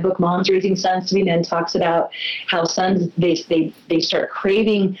that. My book, Moms Raising Sons to Be Men, talks about how sons, they start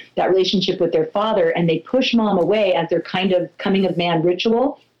craving that relationship with their father and they push mom away as their kind of coming of man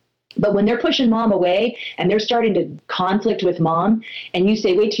ritual. But when they're pushing mom away and they're starting to conflict with mom and you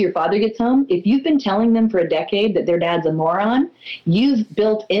say, wait till your father gets home, if you've been telling them for a decade that their dad's a moron, you've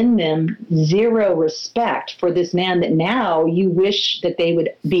built in them zero respect for this man that now you wish that they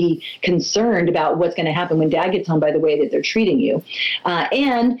would be concerned about what's going to happen when dad gets home by the way that they're treating you.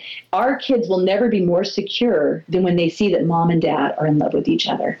 And our kids will never be more secure than when they see that mom and dad are in love with each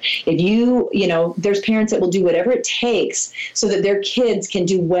other. If there's parents that will do whatever it takes so that their kids can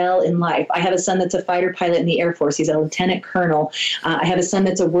do well in life. I have a son that's a fighter pilot in the Air Force. He's a lieutenant colonel. I have a son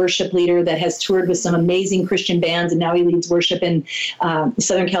that's a worship leader that has toured with some amazing Christian bands, and now he leads worship in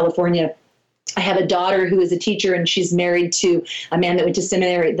Southern California. I have a daughter who is a teacher, and she's married to a man that went to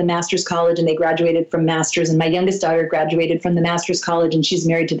seminary at the Master's College, and they graduated from Master's. And my youngest daughter graduated from the Master's College, and she's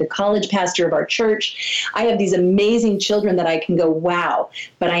married to the college pastor of our church. I have these amazing children that I can go, wow.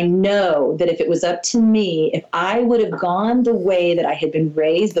 But I know that if it was up to me, if I would have gone the way that I had been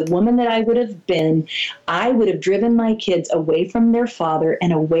raised, the woman that I would have been, I would have driven my kids away from their father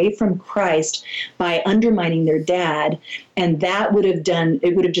and away from Christ by undermining their dad. And that would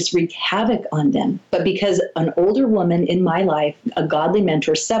have just wreaked havoc on them. But because an older woman in my life, a godly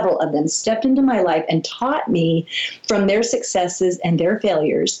mentor, several of them stepped into my life and taught me from their successes and their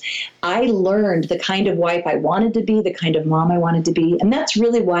failures, I learned the kind of wife I wanted to be, the kind of mom I wanted to be. And that's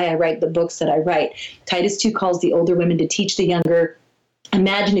really why I write the books that I write. Titus 2 calls the older women to teach the younger.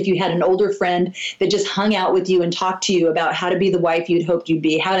 Imagine if you had an older friend that just hung out with you and talked to you about how to be the wife you'd hoped you'd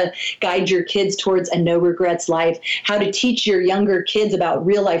be, how to guide your kids towards a no regrets life, how to teach your younger kids about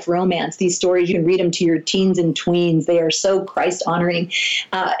real life romance. These stories, you can read them to your teens and tweens. They are so Christ honoring.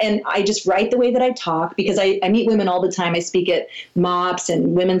 And I just write the way that I talk because I meet women all the time. I speak at MOPS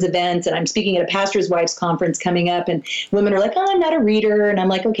and women's events, and I'm speaking at a pastor's wife's conference coming up, and women are like, oh, I'm not a reader. And I'm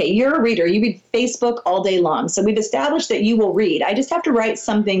like, okay, you're a reader. You read Facebook all day long. So we've established that you will read. I just have to write write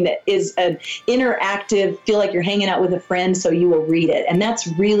something that is an interactive, feel like you're hanging out with a friend, so you will read it. And that's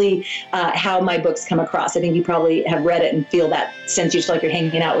really how my books come across. I think you probably have read it and feel that sense. You feel like you're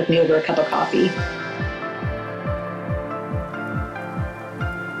hanging out with me over a cup of coffee.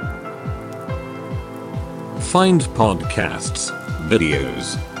 Find podcasts,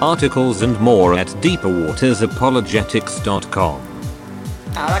 videos, articles, and more at deeperwatersapologetics.com.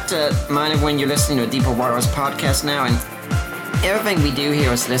 I like to remind everyone you're listening to a Deeper Waters podcast now, and everything we do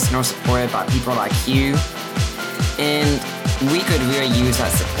here is listener supported by people like you, and we could really use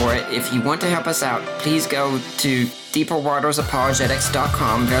that support. If you want to help us out, please go to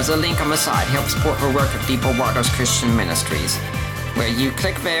deeperwatersapologetics.com. There's a link on the side, help support the work of Deeper Waters Christian Ministries, where you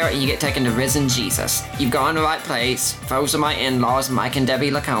click there and you get taken to Risen Jesus. You've gone to the right place. Those are my in-laws, Mike and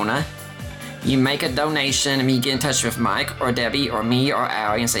Debbie Lacona. You make a donation and you get in touch with Mike or Debbie or me or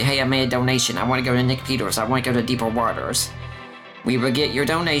Ari and say, hey, I made a donation. I want to go to Nick Peters. I want to go to Deeper Waters. We will get your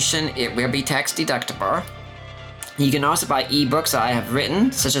donation. It will be tax deductible. You can also buy ebooks I have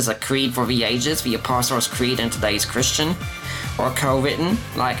written, such as A Creed for the Ages, The Apostles' Creed and Today's Christian, or co-written,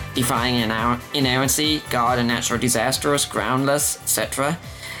 like Defying Inerrancy, God and Natural Disasters, Groundless, etc.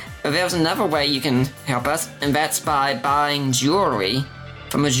 But there's another way you can help us, and that's by buying jewelry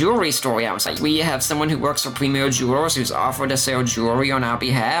from a jewelry store outside. We have someone who works for Premier Jewelers who's offered to sell jewelry on our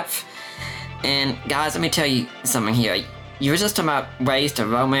behalf. And guys, let me tell you something here. You were just talking about ways to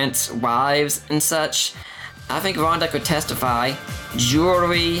romance wives and such. I think Rhonda could testify,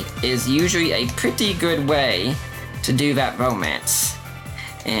 jewelry is usually a pretty good way to do that romance.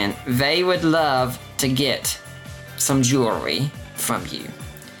 And they would love to get some jewelry from you.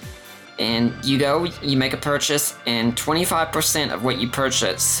 And you go, you make a purchase, and 25% of what you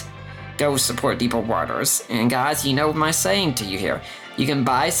purchase goes support Deeper Waters. And guys, you know my saying to you here. You can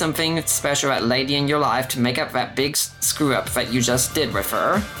buy something special at Lady in your life to make up that big screw up that you just did with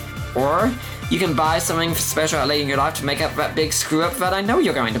her. Or you can buy something special at Lady in your life to make up that big screw up that I know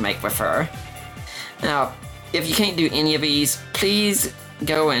you're going to make with her. Now, if you can't do any of these, please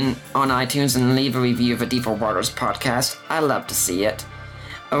go in on iTunes and leave a review of the Deeper Waters podcast. I love to see it.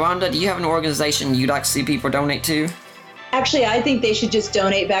 Rhonda, do you have an organization you'd like to see people donate to? Actually, I think they should just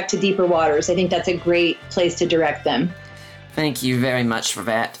donate back to Deeper Waters. I think that's a great place to direct them. Thank you very much for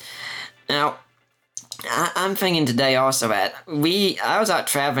that. Now, I'm thinking today also that I was out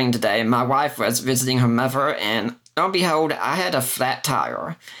traveling today, and my wife was visiting her mother, and lo and behold, I had a flat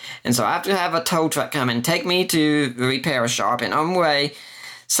tire. And so I have to have a tow truck come and take me to the repair shop, and on the way,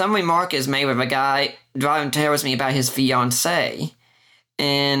 some remark is made with a guy driving tells me about his fiancée.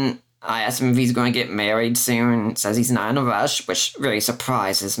 And I asked him if he's going to get married soon, and says he's not in a rush, which really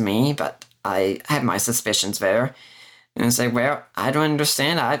surprises me, but I had my suspicions there. And I say, well, I don't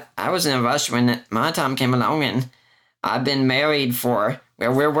understand. I was in a rush when my time came along, and I've been married for,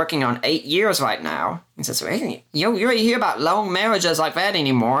 well, we're working on 8 years right now. He says, well, you don't really hear about long marriages like that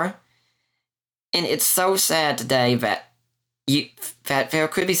anymore. And it's so sad today that there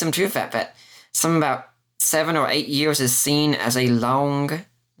could be some truth that some about 7 or 8 years is seen as a long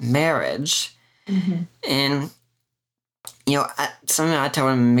marriage. Mm-hmm. And, something I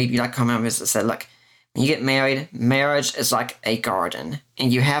told him, maybe like comment on this, I said, look, when you get married, marriage is like a garden,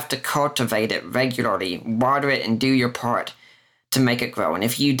 and you have to cultivate it regularly, water it, and do your part to make it grow. And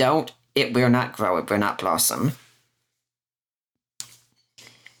if you don't, it will not grow, it will not blossom.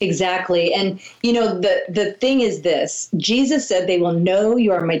 Exactly. And, the thing is this. Jesus said, they will know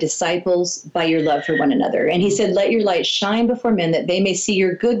you are my disciples by your love for one another. And he said, let your light shine before men that they may see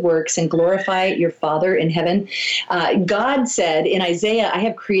your good works and glorify your Father in heaven. God said in Isaiah, I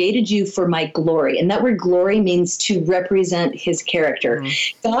have created you for my glory. And that word glory means to represent his character.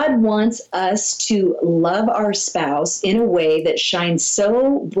 Mm-hmm. God wants us to love our spouse in a way that shines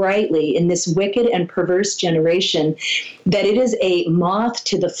so brightly in this wicked and perverse generation that it is a moth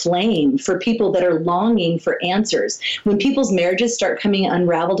to the flame for people that are longing for answers. When people's marriages start coming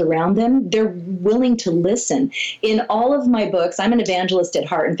unraveled around them, they're willing to listen. In all of my books, I'm an evangelist at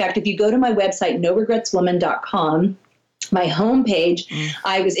heart. In fact, if you go to my website, noregretswoman.com, my homepage,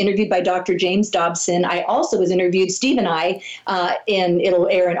 I was interviewed by Dr. James Dobson. I also was interviewed, Steve and I, and it'll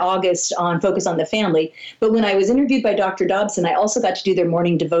air in August on Focus on the Family. But when I was interviewed by Dr. Dobson, I also got to do their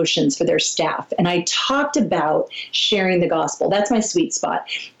morning devotions for their staff. And I talked about sharing the gospel. That's my sweet spot.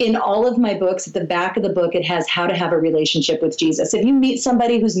 In all of my books, at the back of the book, it has how to have a relationship with Jesus. If you meet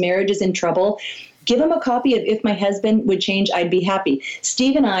somebody whose marriage is in trouble, give them a copy of If My Husband Would Change, I'd Be Happy.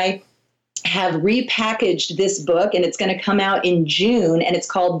 Steve and I have repackaged this book, and it's going to come out in June, and it's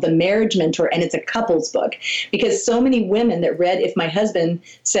called The Marriage Mentor, and it's a couples book, because so many women that read If My Husband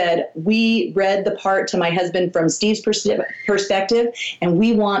said, we read the part to my husband from Steve's perspective, and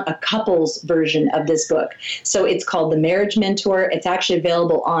we want a couples version of this book. So it's called The Marriage Mentor. It's actually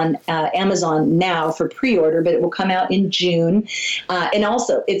available on Amazon now for pre-order, but it will come out in June. And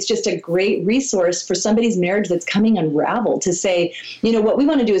also, it's just a great resource for somebody's marriage that's coming unraveled, to say, what we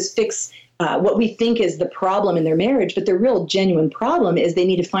want to do is fix what we think is the problem in their marriage, but the real genuine problem is they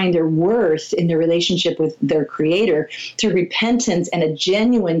need to find their worth in their relationship with their Creator through repentance and a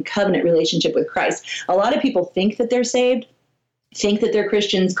genuine covenant relationship with Christ. A lot of people think that they're saved, think that they're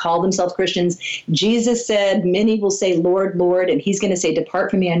Christians, call themselves Christians. Jesus said, many will say, Lord, Lord, and he's going to say, depart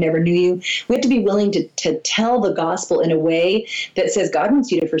from me, I never knew you. We have to be willing to tell the gospel in a way that says God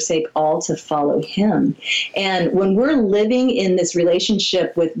wants you to forsake all to follow him. And when we're living in this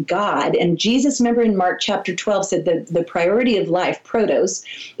relationship with God, and Jesus, remember in Mark chapter 12, said that the priority of life, protos,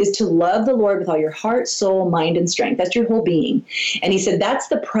 is to love the Lord with all your heart, soul, mind, and strength. That's your whole being. And he said, that's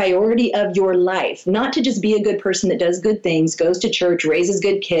the priority of your life, not to just be a good person that does good things, goes to church, raises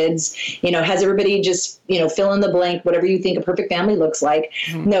good kids, has everybody just, fill in the blank, whatever you think a perfect family looks like.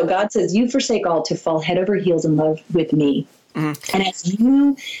 Mm-hmm. No, God says, you forsake all to fall head over heels in love with me. Mm-hmm. And as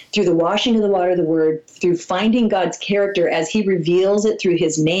you, through the washing of the water of the word, through finding God's character as he reveals it through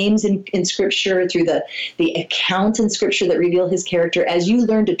his names in Scripture, through the accounts in Scripture that reveal his character, as you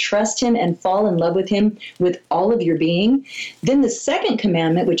learn to trust him and fall in love with him with all of your being, then the second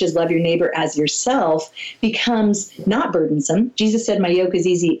commandment, which is love your neighbor as yourself, becomes not burdensome. Jesus said, my yoke is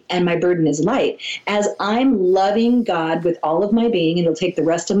easy and my burden is light. As I'm loving God with all of my being, and it'll take the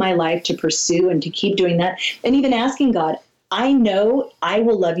rest of my life to pursue and to keep doing that, and even asking God, I know I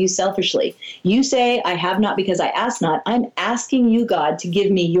will love you selfishly. You say, I have not because I ask not. I'm asking you, God, to give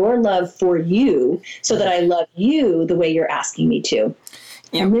me your love for you so that I love you the way you're asking me to.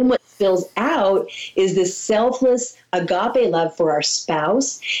 Yeah. And then what spills out is this selfless agape love for our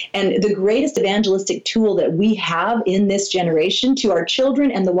spouse. And the greatest evangelistic tool that we have in this generation to our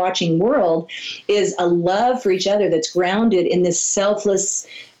children and the watching world is a love for each other that's grounded in this selfless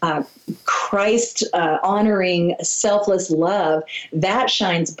Christ-honoring, selfless love that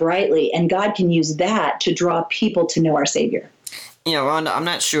shines brightly, and God can use that to draw people to know our Savior. Rhonda, I'm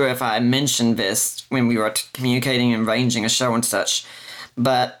not sure if I mentioned this when we were communicating and arranging a show and such,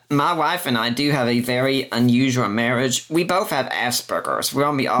 but my wife and I do have a very unusual marriage. We both have Asperger's. We're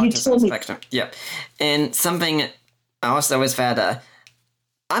on the autism spectrum. Yep. And something also is that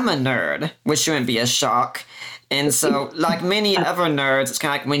I'm a nerd, which shouldn't be a shock. And so, like many other nerds, it's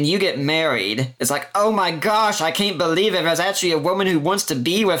kind of like when you get married, it's like, oh my gosh, I can't believe it. There's actually a woman who wants to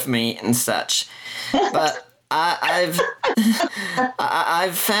be with me and such. But I've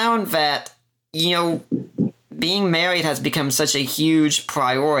found that, being married has become such a huge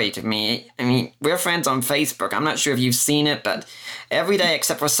priority to me. I mean, we're friends on Facebook. I'm not sure if you've seen it, but every day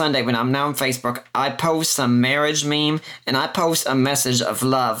except for Sunday when I'm now on Facebook, I post some marriage meme and I post a message of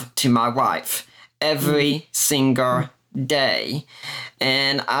love to my wife. Every single day.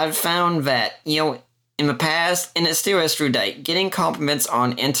 And I've found that, in the past, and it still is true today, getting compliments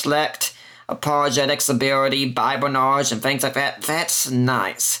on intellect, apologetics ability, Bible knowledge, and things like that, that's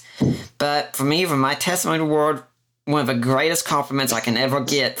nice. But for me, from my testimony award, one of the greatest compliments I can ever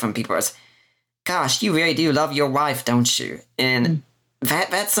get from people is, gosh, you really do love your wife, don't you? And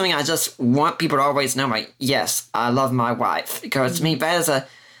that's something I just want people to always know, like, yes, I love my wife. Because to me, that is a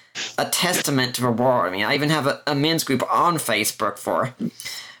testament to the world. I mean, I even have a men's group on Facebook for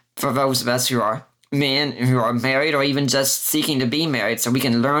those of us who are men who are married or even just seeking to be married, so we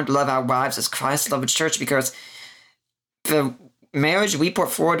can learn to love our wives as Christ loved the church, because the marriage we put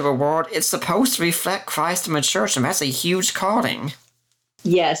forward to the world, it's supposed to reflect Christ and the church, and that's a huge calling.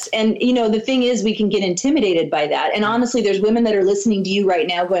 Yes. And, the thing is, we can get intimidated by that. And honestly, there's women that are listening to you right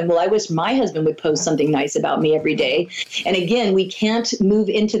now going, well, I wish my husband would post something nice about me every day. And again, we can't move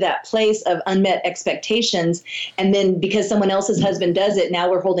into that place of unmet expectations. And then because someone else's husband does it, now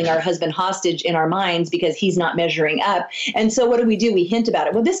we're holding our husband hostage in our minds because he's not measuring up. And so what do? We hint about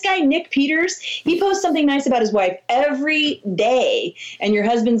it. Well, this guy, Nick Peters, he posts something nice about his wife every day. And your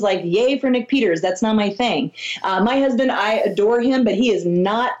husband's like, yay for Nick Peters. That's not my thing. My husband, I adore him, but he is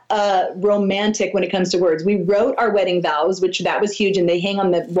not romantic when it comes to words. We wrote our wedding vows, which that was huge, and they hang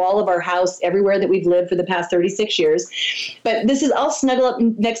on the wall of our house everywhere that we've lived for the past 36 years. But this is, I'll snuggle up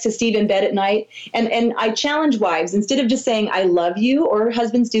next to Steve in bed at night, and I challenge wives, instead of just saying, I love you, or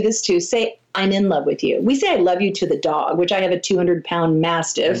husbands do this too, say, I'm in love with you. We say I love you to the dog, which I have a 200-pound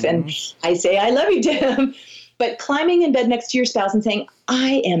Mastiff, and I say I love you to him. but climbing in bed next to your spouse and saying,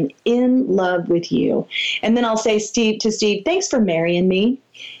 I am in love with you. And then I'll say to Steve, thanks for marrying me.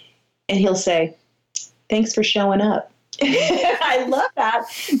 And he'll say, thanks for showing up. I love that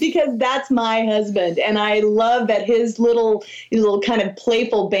because that's my husband. And I love that his little kind of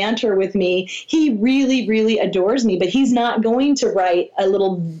playful banter with me. He really, really adores me, but he's not going to write a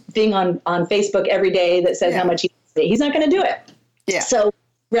little thing on Facebook every day that says how much he loves me. He's not going to do it. Yeah. So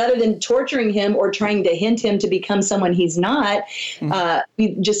rather than torturing him or trying to hint him to become someone he's not, we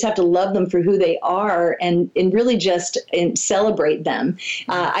just have to love them for who they are and really just celebrate them.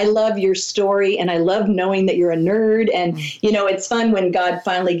 I love your story, and I love knowing that you're a nerd. And, it's fun when God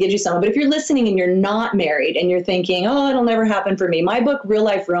finally gives you someone. But if you're listening and you're not married and you're thinking, oh, it'll never happen for me, my book, Real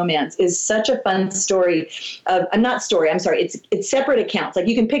Life Romance, is such a fun story. It's separate accounts. Like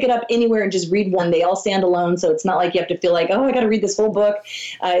you can pick it up anywhere and just read one. They all stand alone. So it's not like you have to feel like, oh, I got to read this whole book.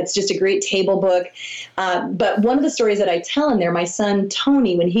 It's just a great table book. But one of the stories that I tell in there, my son,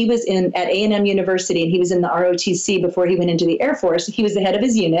 Tony, when he was at A&M University and he was in the ROTC before he went into the Air Force, he was the head of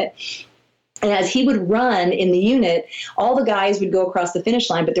his unit. And as he would run in the unit, all the guys would go across the finish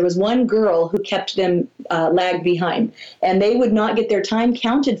line, but there was one girl who kept them lagged behind. And they would not get their time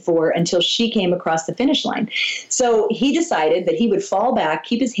counted for until she came across the finish line. So he decided that he would fall back,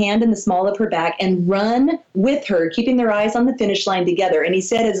 keep his hand in the small of her back, and run with her, keeping their eyes on the finish line together. And he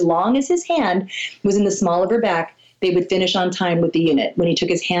said as long as his hand was in the small of her back, they would finish on time with the unit. When he took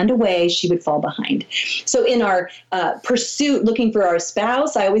his hand away, she would fall behind. So in our pursuit, looking for our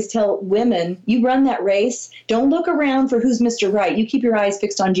spouse, I always tell women, you run that race. Don't look around for who's Mr. Right. You keep your eyes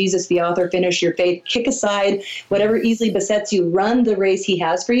fixed on Jesus, the author, finish your faith, kick aside whatever easily besets you, run the race he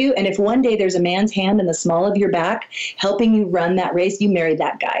has for you. And if one day there's a man's hand in the small of your back helping you run that race, you marry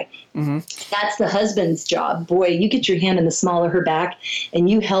that guy. Mm-hmm. That's the husband's job. Boy, you get your hand in the small of her back and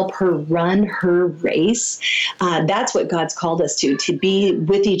you help her run her race. That's what God's called us to be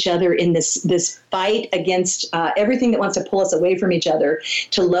with each other in this fight against everything that wants to pull us away from each other,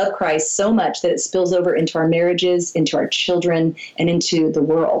 to love Christ so much that it spills over into our marriages, into our children, and into the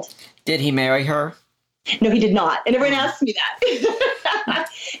world. Did he marry her? No, he did not. And everyone asks me that.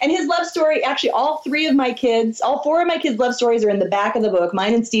 And his love story, actually, all four of my kids' love stories are in the back of the book.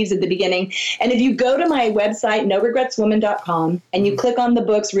 Mine and Steve's at the beginning. And if you go to my website, noregretswoman.com, and you click on the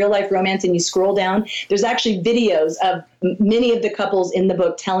books, Real Life Romance, and you scroll down, there's actually videos of many of the couples in the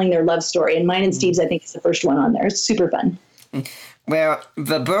book telling their love story. And mine and Steve's, I think, is the first one on there. It's super fun. Well,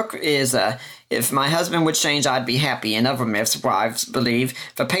 the book is If My Husband Would Change, I'd Be Happy, and Other Myths Wives Believe.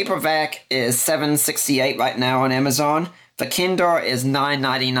 The paperback is $7.68 right now on Amazon. The Kindle is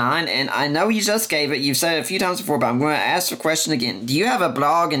 $9.99, and I know you just gave it. You've said it a few times before, but I'm going to ask the question again. Do you have a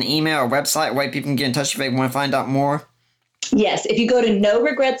blog, an email, or website where people can get in touch if they want to find out more? Yes. If you go to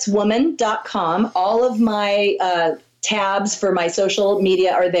noregretswoman.com, all of my tabs for my social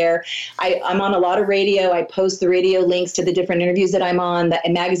media are there. I'm on a lot of radio. I post the radio links to the different interviews that I'm on, the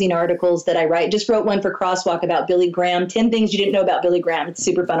magazine articles that I write. Just wrote one for Crosswalk about Billy Graham, 10 things you didn't know about Billy Graham. It's a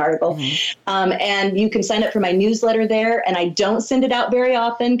super fun article. Mm-hmm. And you can sign up for my newsletter there. And I don't send it out very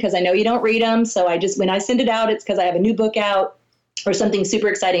often because I know you don't read them. So when I send it out, it's because I have a new book out or something super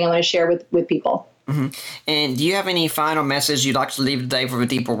exciting I want to share with people. Mm-hmm. And do you have any final message you'd like to leave today for the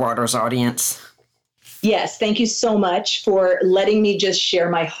Deeper Waters audience? Yes, thank you so much for letting me just share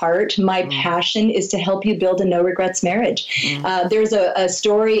my heart. My passion is to help you build a no-regrets marriage. There's a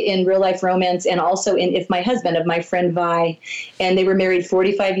story in Real Life Romance and also in If My Husband of my friend Vi, and they were married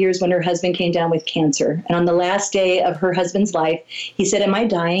 45 years when her husband came down with cancer. And on the last day of her husband's life, he said, "Am I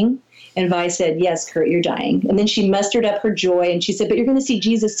dying?" And Vi said, "Yes, Kurt, you're dying." And then she mustered up her joy and she said, "But you're going to see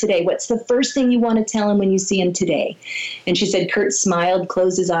Jesus today. What's the first thing you want to tell him when you see him today?" And she said, Kurt smiled,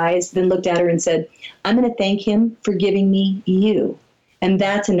 closed his eyes, then looked at her and said, "I'm going to thank him for giving me you." And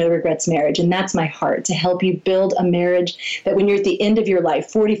that's a no regrets marriage. And that's my heart, to help you build a marriage that when you're at the end of your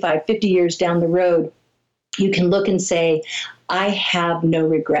life, 45, 50 years down the road, you can look and say, I have no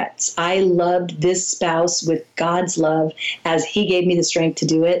regrets. I loved this spouse with God's love as he gave me the strength to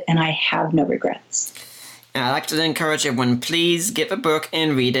do it, and I have no regrets. And I'd like to encourage everyone, please get the book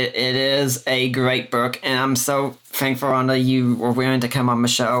and read it. It is a great book, and I'm so thankful, Rhonda, you were willing to come on the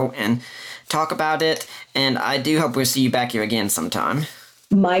show and talk about it, and I do hope we'll see you back here again sometime.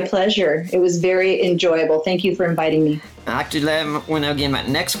 My pleasure. It was very enjoyable. Thank you for inviting me. I'd like to let everyone know again that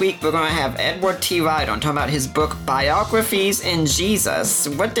next week we're going to have Edward T. Wright on talking about his book, Biographies in Jesus.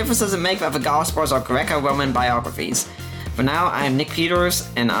 What difference does it make that the Gospels are Greco-Roman biographies? For now, I am Nick Peters,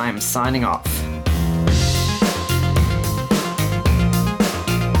 and I am signing off.